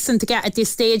been pressing to get at this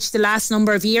stage the last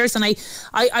number of years, and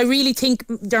I really think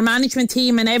their management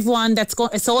team and everyone that's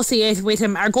associated with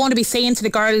him are going to be saying to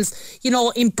the girls,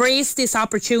 embrace this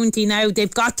opportunity now.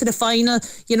 They've got to the final.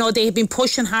 They have been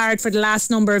pushing hard for the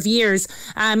last number of years,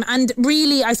 and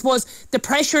really, I suppose the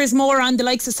pressure is more on the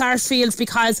likes of Sarsfields,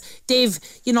 because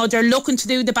they're looking to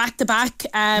do the back-to-back.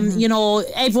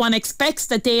 Everyone expects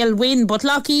that they'll win, but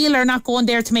Lochiel are not going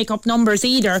there to make up numbers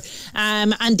either,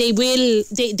 and they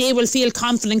will feel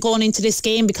confident going into this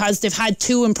game, because they've had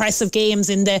 2 impressive games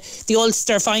in the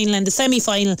Ulster final and the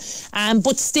semi-final,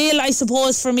 but still, I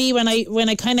suppose for me, when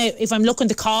I kind of, if I'm looking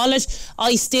to call it,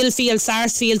 I still feel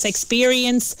Sarsfield's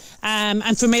experience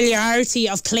and familiarity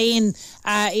of playing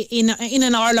in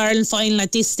an All-Ireland final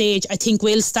at this stage, I think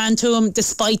will stand to them,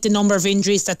 despite the number of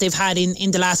injuries that they've had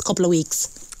in the last couple of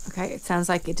weeks. Okay, it sounds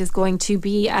like it is going to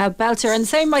be a belter, and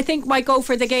same I think might go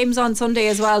for the games on Sunday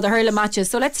as well, the hurling matches.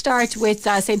 So let's start with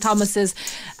St Thomas's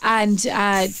and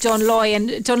Dunloy, and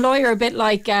Dunloy are a bit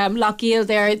like Lochiel.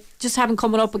 They're just haven't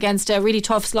come up against a really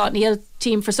tough Slot Neal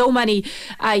team for so many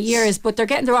years, but they're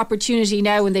getting their opportunity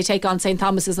now when they take on St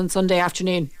Thomas's on Sunday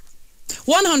afternoon.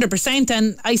 100%,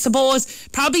 and I suppose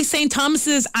probably St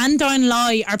Thomas's and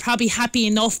Dunloy are probably happy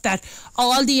enough that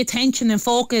all the attention and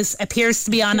focus appears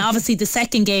to be on obviously the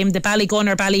second game, the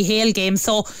Ballygunner-Ballyhale game.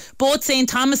 So both St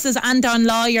Thomas's and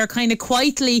Dunloy are kind of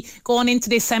quietly going into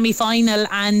this semi-final,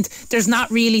 and there's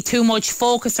not really too much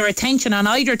focus or attention on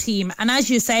either team. And as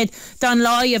you said,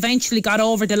 Dunloy eventually got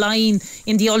over the line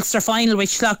in the Ulster final with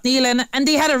Slaughtneil, and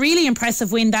they had a really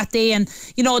impressive win that day, and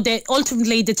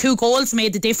ultimately the 2 goals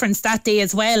made the difference that day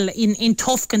as well in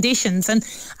tough conditions. And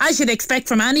as you'd expect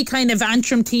from any kind of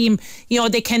Antrim team,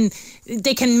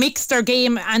 they can mix their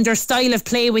game and their style of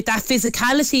play with that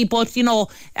physicality, but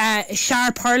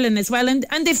sharp hurling as well, and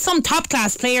they've some top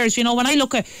class players. When I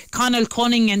look at Conall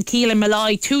Cunning and Keelan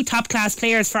Malloy, 2 top class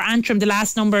players for Antrim the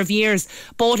last number of years,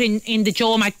 both in the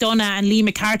Joe McDonough and Lee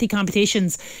McCarthy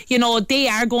competitions, they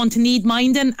are going to need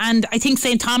minding, and I think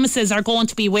St Thomas's are going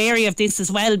to be wary of this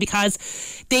as well, because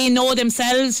they know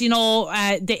themselves,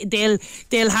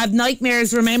 they'll have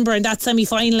nightmares remembering that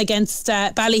semi-final against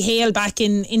Ballyhale back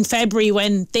in February February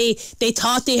when they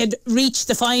thought they had reached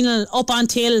the final up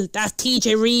until that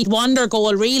TJ Reid wonder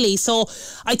goal, really. So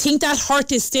I think that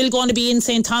hurt is still going to be in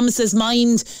St. Thomas's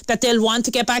mind, that they'll want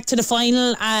to get back to the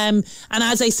final. And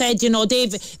as I said, you know,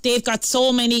 they've got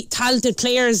so many talented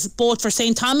players both for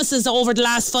St. Thomas's over the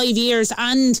last 5 years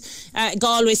and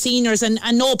Galway seniors, and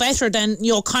no better than,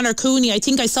 you know, Conor Cooney. I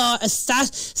think I saw a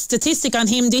statistic on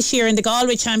him this year in the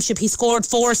Galway Championship. He scored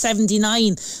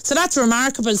 479, so that's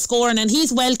remarkable scoring, and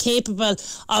he's well capable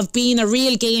of being a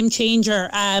real game changer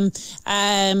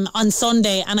on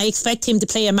Sunday, and I expect him to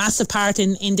play a massive part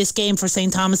in this game for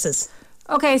St. Thomas's.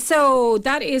 Okay, so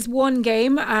that is one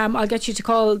game. I'll get you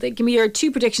to give me your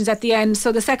two predictions at the end.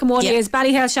 So the second one is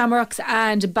Ballyhale Shamrocks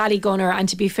and Ballygunner, and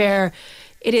to be fair,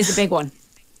 it is a big one.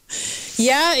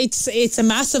 Yeah, it's a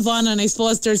massive one, and I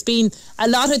suppose there's been a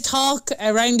lot of talk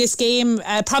around this game.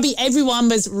 Probably everyone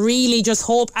was really just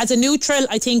as a neutral,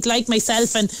 I think, like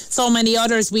myself and so many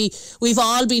others, we've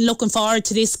all been looking forward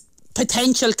to this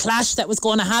potential clash that was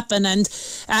going to happen. And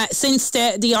since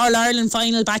the All-Ireland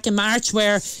final back in March,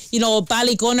 where, you know,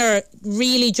 Ballygunner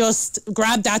really just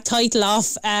grabbed that title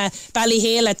off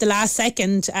Ballyhale at the last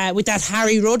second with that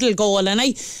Harry Ruddle goal, and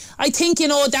I think, you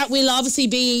know, that will obviously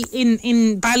be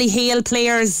in Ballyhale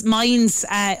players' minds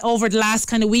over the last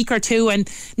kind of week or two, and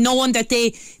knowing that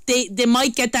they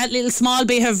might get that little small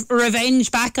bit of revenge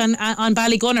back on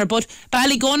Ballygunner. But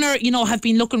Ballygunner, you know, have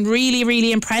been looking really,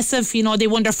 really impressive. You know, they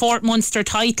won their fourth Munster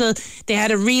title. They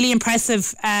had a really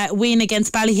impressive win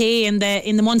against Ballyhay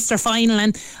in the Munster final.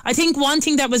 And I think one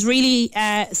thing that was really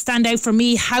stand out for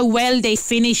me, how well they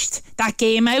finished that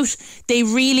game out. They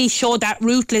really showed that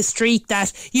ruthless streak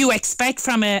that you expect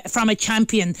from a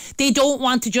champion. They don't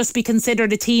want to just be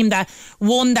considered a team that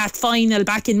won that final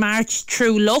back in March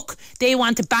through luck. They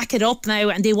want to back it up now,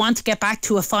 and they want to get back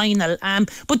to a final.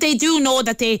 But they do know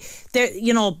that they're,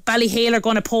 you know, Ballyhale are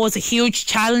going to pose a huge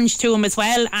challenge to them as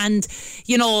well. And,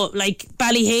 you know, like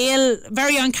Ballyhale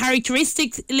very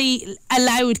uncharacteristically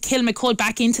allowed Kilmacud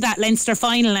back into that Leinster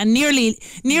final and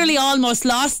nearly almost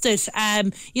lost it.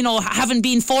 You know, having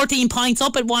been 14 points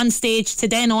up at one stage to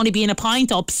then only being a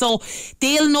point up. So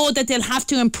they'll know that they'll have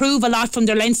to improve a lot from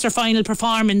their Leinster final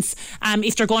performance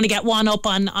if they're going to get one up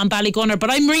on Ballygunner.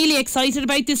 But I'm really excited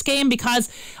about this game because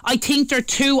I think they're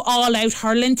two all-out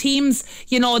hurling teams.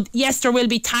 You know, yes, there will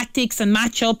be tactics and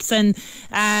matchups and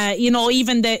you know,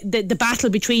 even the battle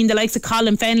between the likes of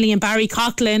Colin Fennelly and Barry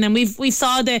Coughlin, and we've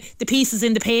saw the pieces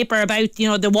in the paper about, you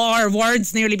know, the war of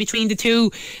words nearly between the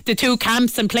two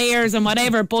camps and players and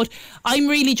whatever. But I'm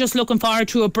really just looking forward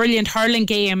to a brilliant hurling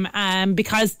game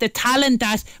because the talent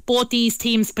that both these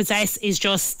teams possess is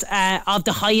just of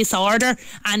the highest order.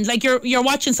 And like you're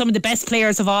watching some of the best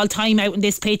players of all time out in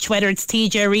this pitch, whether it's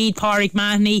TJ Reid, Pádraig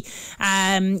Mahoney,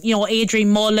 you know, Adrian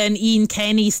Mullen, Ian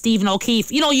Kenny, Stephen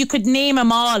O'Keefe. You know, you could name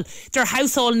them all. They're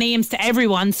household names to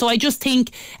everyone. So I just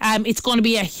think it's going to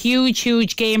be a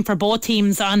huge game for both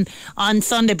teams on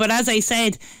Sunday. But as I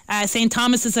said, St.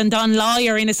 Thomas's and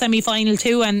Dunloy are in a semi-final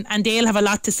too, and they'll have a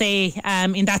lot to say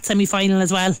in that semi-final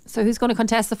as well. So who's going to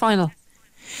contest the final?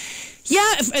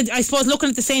 Yeah, I suppose looking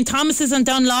at the St. Thomas's and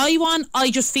Dunloy one,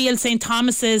 I just feel St.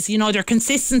 Thomas's, you know, their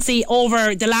consistency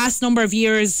over the last number of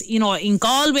years, you know, in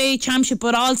Galway Championship,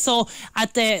 but also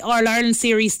at the All-Ireland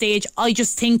Series stage, I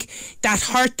just think that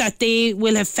hurt that they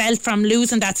will have felt from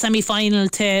losing that semi-final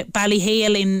to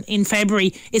Ballyhale in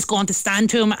February is going to stand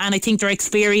to them, and I think their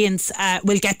experience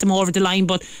will get them over the line.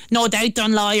 But no doubt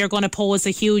Dunloy are going to pose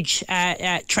a huge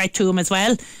threat to them as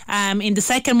well. In the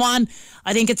second one,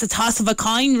 I think it's a toss of a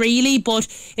coin, really. But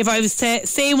if I was to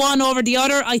say one over the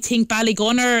other, I think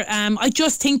Ballygunner. I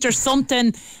just think there's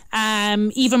something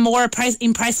even more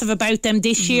impressive about them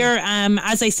this year.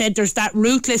 As I said, there's that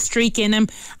ruthless streak in them,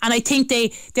 and I think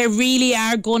they really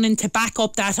are going to back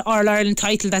up that All-Ireland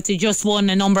title that they just won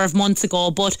a number of months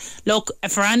ago. But look,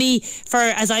 for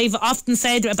as I've often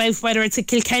said about whether it's a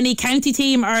Kilkenny county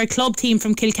team or a club team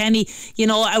from Kilkenny, you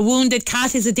know, a wounded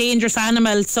cat is a dangerous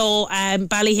animal. So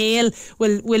Ballyhale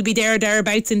will be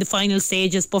thereabouts in the final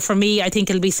stages. But for me, I think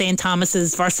it'll be St.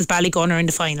 Thomas's versus Ballygunner in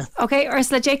the final. Okay,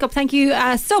 Ursula Jacob, thank you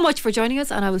so much for joining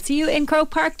us, and I will see you in Croke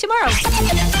Park tomorrow.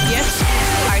 Yes.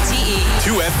 RTE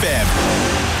 2FM.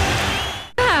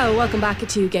 Now, welcome back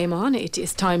to Game On. It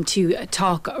is time to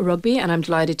talk rugby, and I'm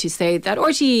delighted to say that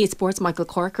RTE Sports' Michael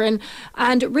Corcoran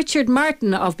and Richard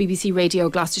Martin of BBC Radio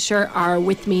Gloucestershire are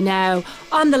with me now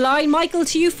on the line. Michael,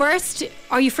 to you first.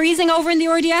 Are you freezing over in the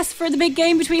RDS for the big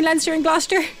game between Leinster and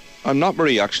Gloucester? I'm not,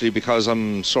 Marie, actually, because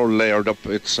I'm so layered up.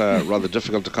 It's rather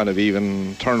difficult to kind of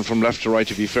even turn from left to right,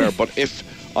 to be fair. But if,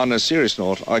 on a serious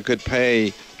note, I could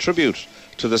pay tribute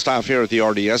to the staff here at the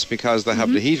RDS, because they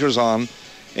have the heaters on,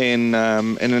 in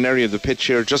an area of the pitch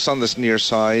here, just on this near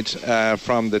side,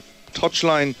 from the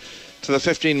touchline to the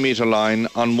 15-metre line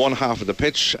on one half of the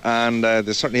pitch, and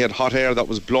they certainly had hot air that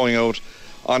was blowing out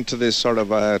onto this sort of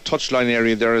touchline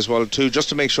area there as well too, just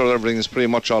to make sure that everything is pretty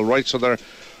much all right. So they're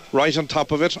right on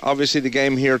top of it. Obviously the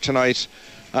game here tonight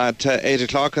at 8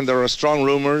 o'clock, and there are strong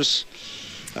rumours,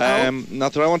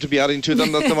 not that I want to be adding to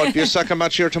them, that there might be a second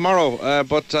match here tomorrow,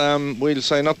 but we'll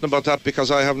say nothing about that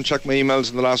because I haven't checked my emails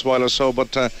in the last while or so,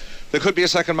 but there could be a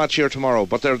second match here tomorrow.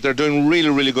 But they're doing really,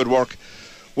 really good work.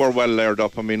 We're well layered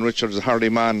up. I mean, Richard's a hardy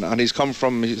man, and he's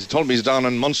told me he's down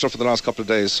in Munster for the last couple of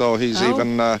days, so he's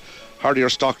even hardier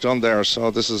stocked on there. So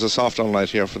this is a soft on night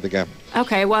here for the game.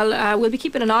 Okay, well, we'll be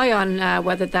keeping an eye on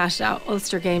whether that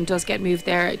Ulster game does get moved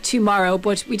there tomorrow,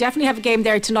 but we definitely have a game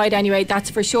there tonight anyway, that's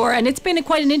for sure. And it's been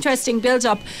quite an interesting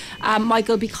build-up,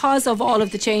 Michael, because of all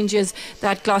of the changes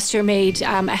that Gloucester made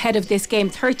ahead of this game,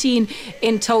 13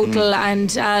 in total,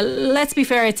 and let's be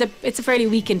fair, it's a fairly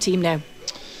weakened team now.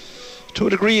 To a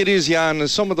degree it is, Jan, and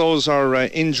some of those are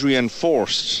injury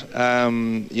enforced.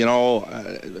 Some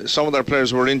of their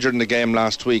players were injured in the game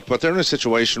last week, but they're in a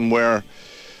situation where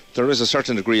there is a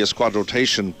certain degree of squad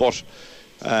rotation. But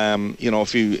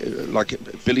if you like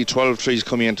Billy 12-3's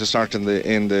coming in to start in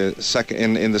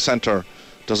the centre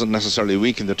doesn't necessarily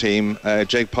weaken the team.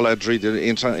 Jake Polledri,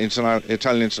 the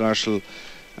Italian international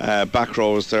back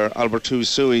row, is there. Alberto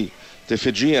Sui, the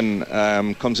Fijian,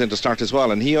 comes in to start as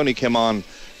well, and he only came on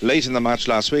late in the match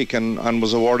last week and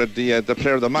was awarded the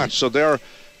player of the match. So there are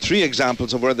three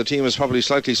examples of where the team is probably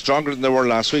slightly stronger than they were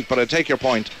last week, but I take your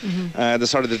point. The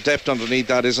sort of the depth underneath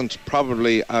that isn't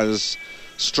probably as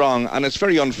strong, and it's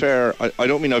very unfair. I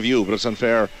don't mean of you, but it's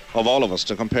unfair of all of us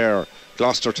to compare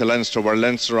Gloucester to Leinster, where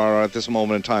Leinster are at this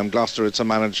moment in time. Gloucester, it's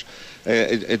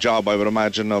a job, I would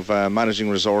imagine, of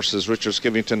managing resources. Richard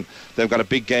Skivington, they've got a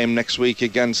big game next week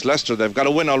against Leicester. They've got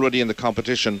a win already in the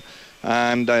competition.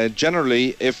 And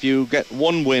generally, if you get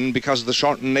one win, because of the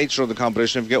shortened nature of the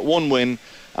competition, if you get one win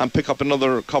and pick up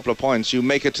another couple of points, you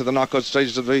make it to the knockout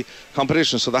stages of the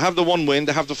competition. So they have the one win,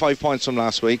 they have the 5 points from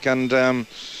last week, and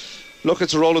look,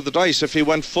 it's a roll of the dice. If he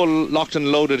went full locked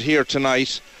and loaded here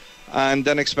tonight and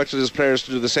then expected his players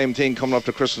to do the same thing coming up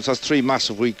to Christmas, that's 3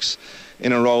 massive weeks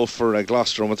in a row for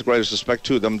Gloucester, and with the greatest respect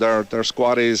to them, their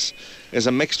squad is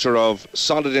a mixture of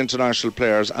solid international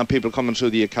players and people coming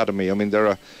through the academy. I mean, they're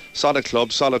a solid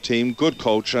club, solid team, good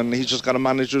coach, and he's just got to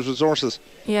manage his resources.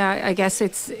 Yeah, I guess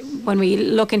it's when we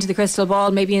look into the crystal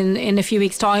ball, maybe in a few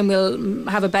weeks' time we'll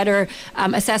have a better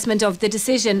assessment of the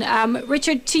decision.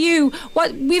 Richard, to you,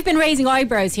 what we've been raising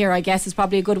eyebrows here, I guess, is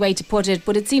probably a good way to put it,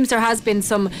 but it seems there has been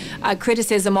some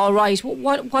criticism, all right.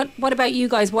 What about you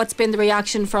guys? What's been the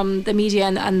reaction from the media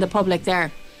and the public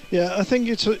there? Yeah, I think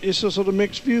it's a sort of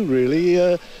mixed view, really.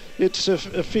 It's a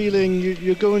feeling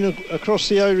you're going across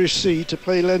the Irish Sea to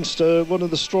play Leinster, one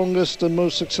of the strongest and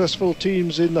most successful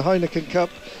teams in the Heineken Cup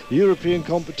European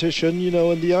competition,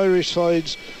 and the Irish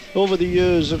sides over the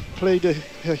years have played a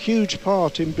huge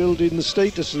part in building the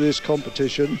status of this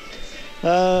competition.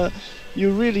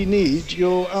 You really need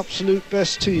your absolute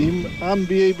best team and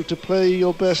be able to play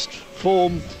your best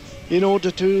form in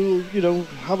order to,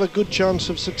 have a good chance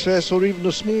of success, or even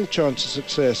a small chance of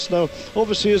success. Now,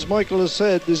 obviously, as Michael has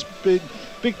said, there's been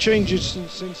big changes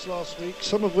since last week,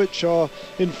 some of which are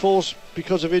enforced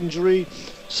because of injury,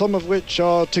 some of which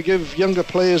are to give younger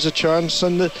players a chance,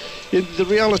 and the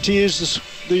reality is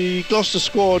the Gloucester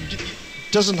squad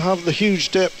doesn't have the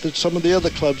huge depth that some of the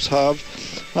other clubs have,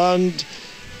 and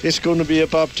it's going to be a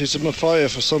baptism of fire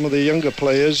for some of the younger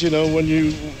players, when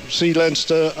you see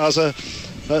Leinster as an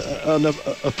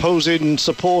opposing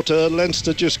supporter.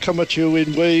 Leinster just come at you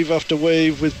in wave after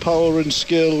wave with power and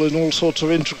skill and all sorts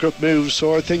of intricate moves,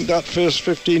 so I think that first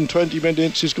 15-20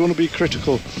 minutes is going to be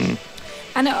critical.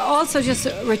 And also, just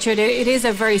Richard, it is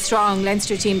a very strong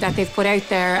Leinster team that they've put out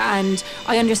there, and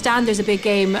I understand there's a big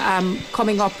game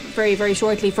coming up very, very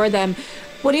shortly for them.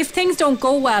 But if things don't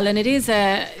go well, and it is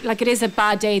a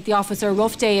bad day at the office or a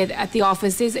rough day at the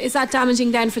office, is that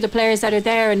damaging then for the players that are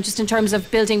there, and just in terms of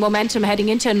building momentum heading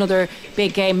into another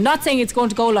big game? Not saying it's going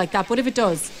to go like that, but if it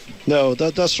does. No,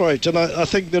 that's right, and I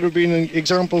think there have been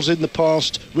examples in the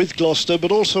past with Gloucester,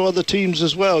 but also other teams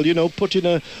as well,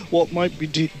 putting what might be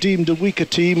deemed a weaker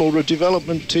team or a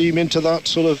development team into that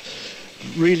sort of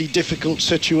really difficult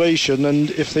situation, and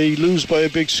if they lose by a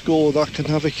big score, that can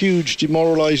have a huge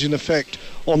demoralising effect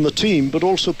on the team, but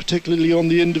also particularly on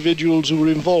the individuals who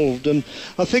are involved. And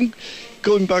I think,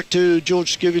 going back to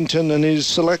George Skivington and his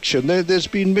selection, there's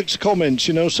been mixed comments.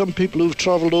 Some people who've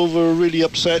travelled over are really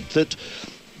upset that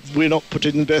we're not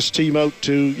putting the best team out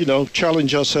to,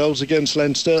 challenge ourselves against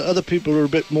Leinster. Other people are a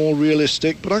bit more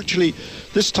realistic. But actually,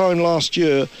 this time last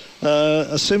year,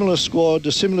 a similar squad,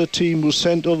 a similar team was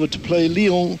sent over to play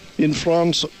Lyon in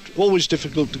France. Always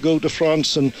difficult to go to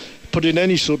France and put in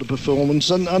any sort of performance,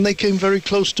 and they came very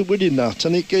close to winning that,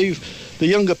 and it gave the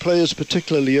younger players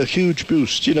particularly a huge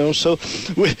boost, so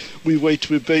we wait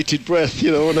with bated breath,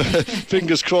 and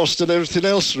fingers crossed and everything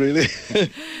else really.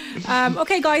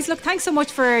 Okay guys, look, thanks so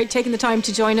much for taking the time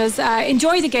to join us.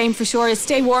 Enjoy the game for sure,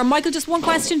 stay warm. Michael, just one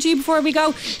question to you before we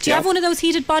go. Do you have one of those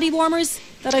heated body warmers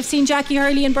that I've seen Jackie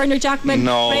Hurley and Bernard Jackman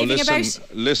raving about?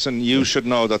 Listen, you should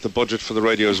know that the budget for the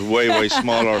radio is way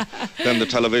smaller than the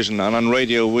television, and on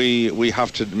radio we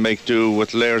have to make do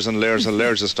with layers and layers and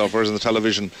layers of stuff, whereas on the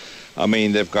television, I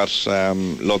mean, they've got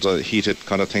loads of heated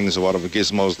kind of things, or whatever,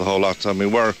 gizmos, the whole lot. I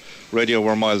mean, we're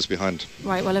miles behind.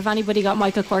 Right, well, if anybody got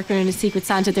Michael Corcoran in a Secret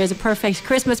Santa, there's a perfect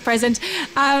Christmas present.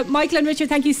 Michael and Richard,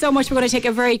 thank you so much. We're going to take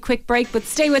a very quick break, but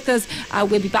stay with us.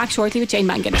 We'll be back shortly with Jane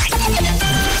Mangan.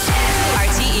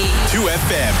 RTE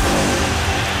 2FM.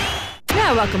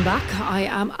 Yeah, welcome back. I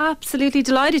am absolutely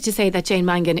delighted to say that Jane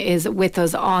Mangan is with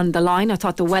us on the line. I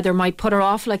thought the weather might put her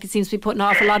off, like it seems to be putting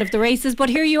off a lot of the races, but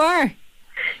here you are.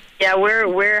 Yeah,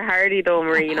 we're hardy though,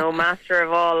 Marie, master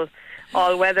of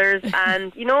all weathers,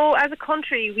 and as a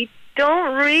country we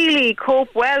don't really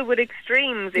cope well with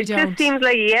extremes. It just seems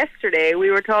like yesterday we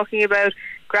were talking about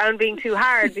ground being too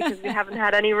hard because we haven't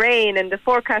had any rain, and the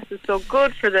forecast is so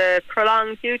good for the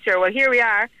prolonged future. Well, here we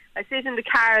are. I sit in the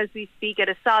car as we speak at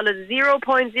a solid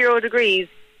 0.0 degrees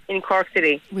in Cork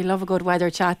City. We love a good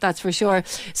weather chat, that's for sure.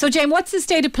 So Jane, what's the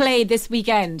state of play this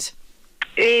weekend?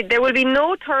 There will be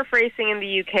no turf racing in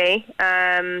the UK.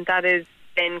 That has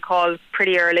been called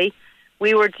pretty early.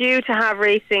 We were due to have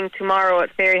racing tomorrow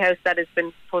at Fairyhouse. That has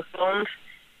been postponed.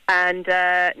 And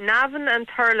Navan and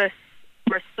Thurles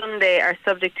for Sunday are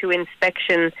subject to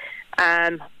inspection.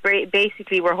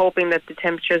 Basically, we're hoping that the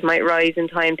temperatures might rise in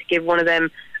time to give one of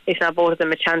them, if not both of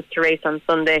them, a chance to race on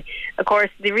Sunday. Of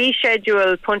course, the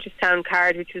rescheduled Punchestown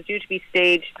card, which was due to be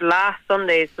staged last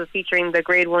Sunday, so featuring the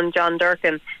Grade 1 John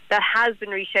Durkin, that has been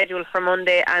rescheduled for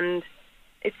Monday, and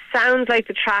it sounds like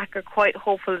the track are quite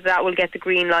hopeful that will get the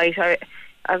green light.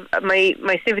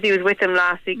 My sympathy was with them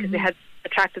last week because they had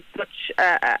attracted such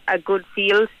a good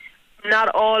field. Not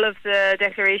all of the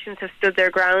declarations have stood their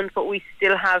ground, but we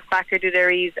still have Factor du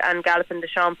Derrys and Galopin Des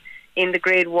Champs in the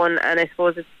Grade 1, and I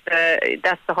suppose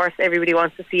that's the horse everybody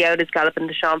wants to see out, is Galopin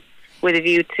Des Champs, with a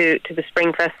view to the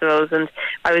spring festivals. And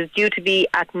I was due to be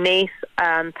at Naas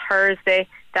on Thursday.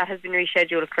 That has been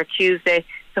rescheduled for Tuesday.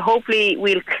 So hopefully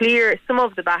we'll clear some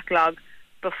of the backlog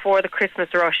before the Christmas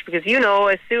rush, because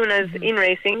as soon as in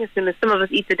racing, as soon as some of us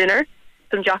eat the dinner,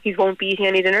 some jockeys won't be eating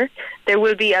any dinner, there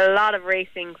will be a lot of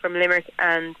racing from Limerick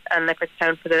and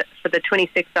Leopardstown for the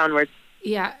 26th onwards.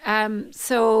 Yeah,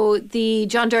 so the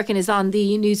John Durkin is on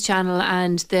the news channel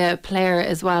and the player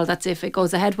as well. That's if it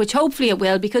goes ahead, which hopefully it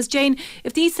will, because Jane,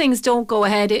 if these things don't go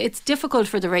ahead, it's difficult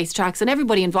for the racetracks and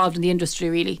everybody involved in the industry,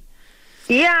 really.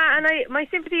 Yeah, and my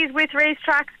sympathy is with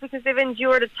racetracks because they've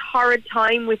endured a torrid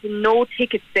time with no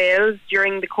ticket sales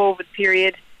during the COVID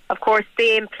period. Of course,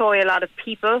 they employ a lot of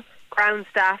people, ground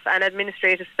staff and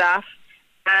administrative staff,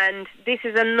 and this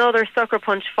is another sucker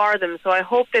punch for them. So I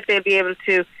hope that they'll be able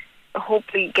to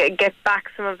hopefully get back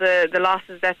some of the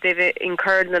losses that they've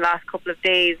incurred in the last couple of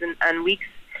days and weeks.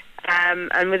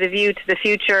 And with a view to the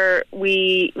future,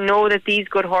 we know that these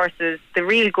good horses, the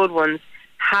real good ones,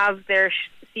 have their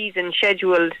season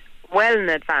scheduled well in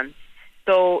advance.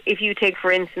 So if you take,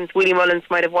 for instance, Willie Mullins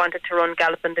might have wanted to run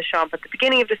Galopin Des Champs at the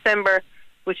beginning of December,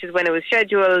 which is when it was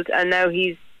scheduled, and now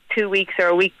he's 2 weeks or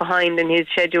a week behind in his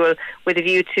schedule with a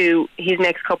view to his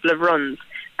next couple of runs.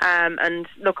 And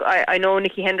look, I know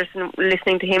Nicky Henderson,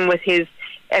 listening to him with his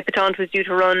Epatante was due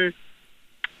to run.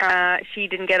 She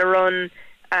didn't get a run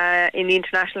in the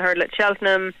international hurdle at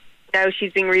Cheltenham. Now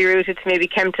she's being rerouted to maybe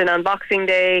Kempton on Boxing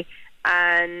Day,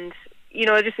 and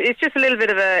it's just a little bit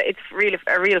of a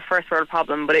real first world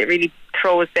problem, but it really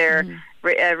throws their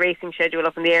racing schedule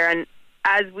up in the air. And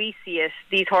as we see it,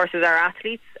 these horses are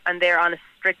athletes and they're on a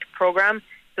strict program,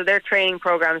 so their training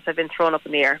programs have been thrown up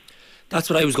in the air. That's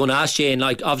what I was going to ask Jane.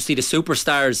 Like, obviously the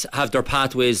superstars have their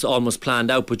pathways almost planned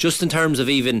out, but just in terms of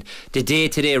even the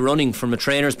day-to-day running from a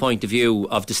trainer's point of view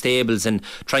of the stables and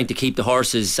trying to keep the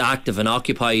horses active and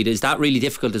occupied, is that really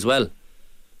difficult as well?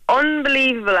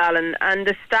 Unbelievable, Alan. And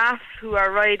the staff who are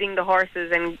riding the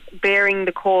horses and bearing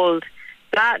the cold,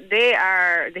 that they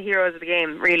are the heroes of the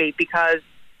game, really, because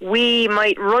we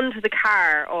might run to the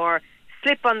car or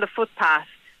slip on the footpath,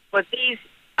 but these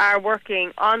are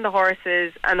working on the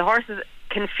horses, and the horses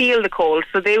can feel the cold,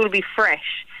 so they will be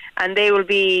fresh. and they will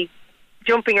be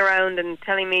jumping around and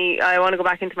telling me I want to go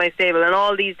back into my stable and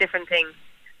all these different things.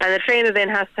 And the trainer then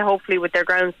has to, hopefully with their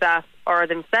ground staff or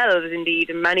themselves indeed,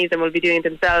 and many of them will be doing it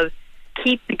themselves,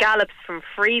 keep the gallops from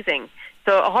freezing.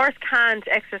 So a horse can't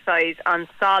exercise on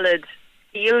solid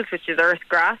fields, which is earth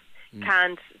grass,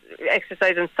 can't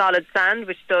exercise on solid sand,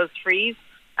 which does freeze,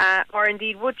 or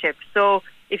indeed wood chips. So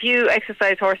if you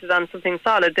exercise horses on something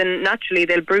solid, then naturally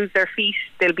they'll bruise their feet,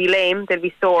 they'll be lame, they'll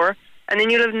be sore, and then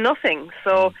you'll have nothing.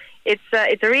 So it's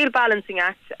a real balancing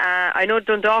act. I know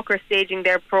Dundalk are staging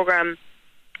their programme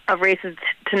of races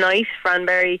tonight. Fran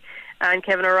Berry and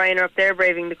Kevin O'Ryan are up there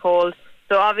braving the cold.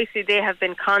 So obviously they have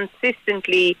been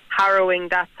consistently harrowing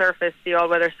that surface, the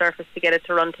all-weather surface, to get it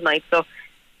to run tonight. So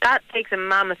that takes a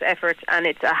mammoth effort, and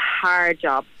it's a hard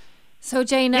job. So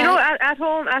Jane, you know, at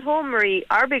home, Marie,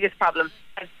 our biggest problem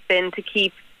has been to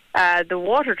keep the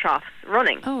water troughs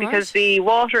running, because the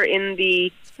water in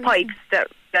the pipes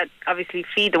that obviously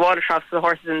feed the water troughs to the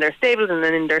horses in their stables and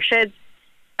then in their sheds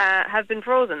have been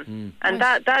frozen. And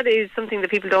that is something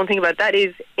that people don't think about. That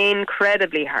is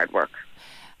incredibly hard work.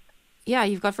 Yeah,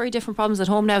 you've got very different problems at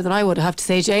home now than I would have to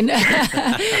say, Jane. Not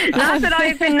that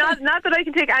I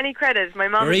can take any credit. My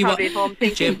mum is probably at home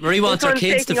thinking, Marie wants her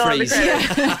kids to freeze.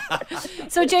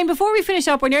 So Jane, before we finish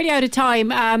up, we're nearly out of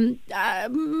time.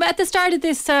 At the start of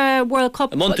this World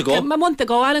Cup a month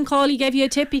ago, Alan Cawley gave you a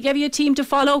tip. He gave you a team to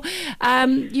follow.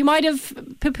 You might have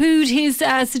poo-pooed his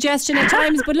suggestion at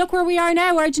times, but look where we are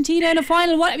now, Argentina in a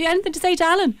final. What, have you anything to say to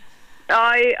Alan?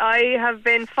 I have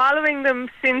been following them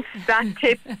since that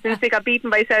tip, since they got beaten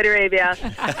by Saudi Arabia,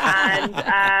 and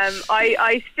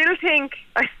I still think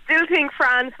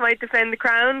France might defend the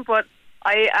crown. But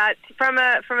from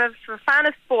a fan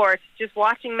of sport, just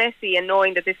watching Messi and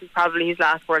knowing that this is probably his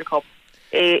last World Cup,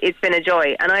 it's been a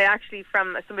joy. And I actually,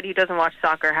 from somebody who doesn't watch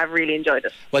soccer, have really enjoyed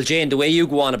it. Well, Jane, the way you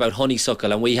go on about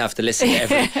honeysuckle and we have to listen to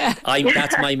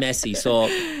that's my Messi. So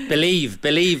believe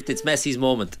it's Messi's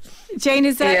moment. Jane,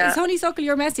 is honeysuckle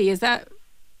your Messi? Is that?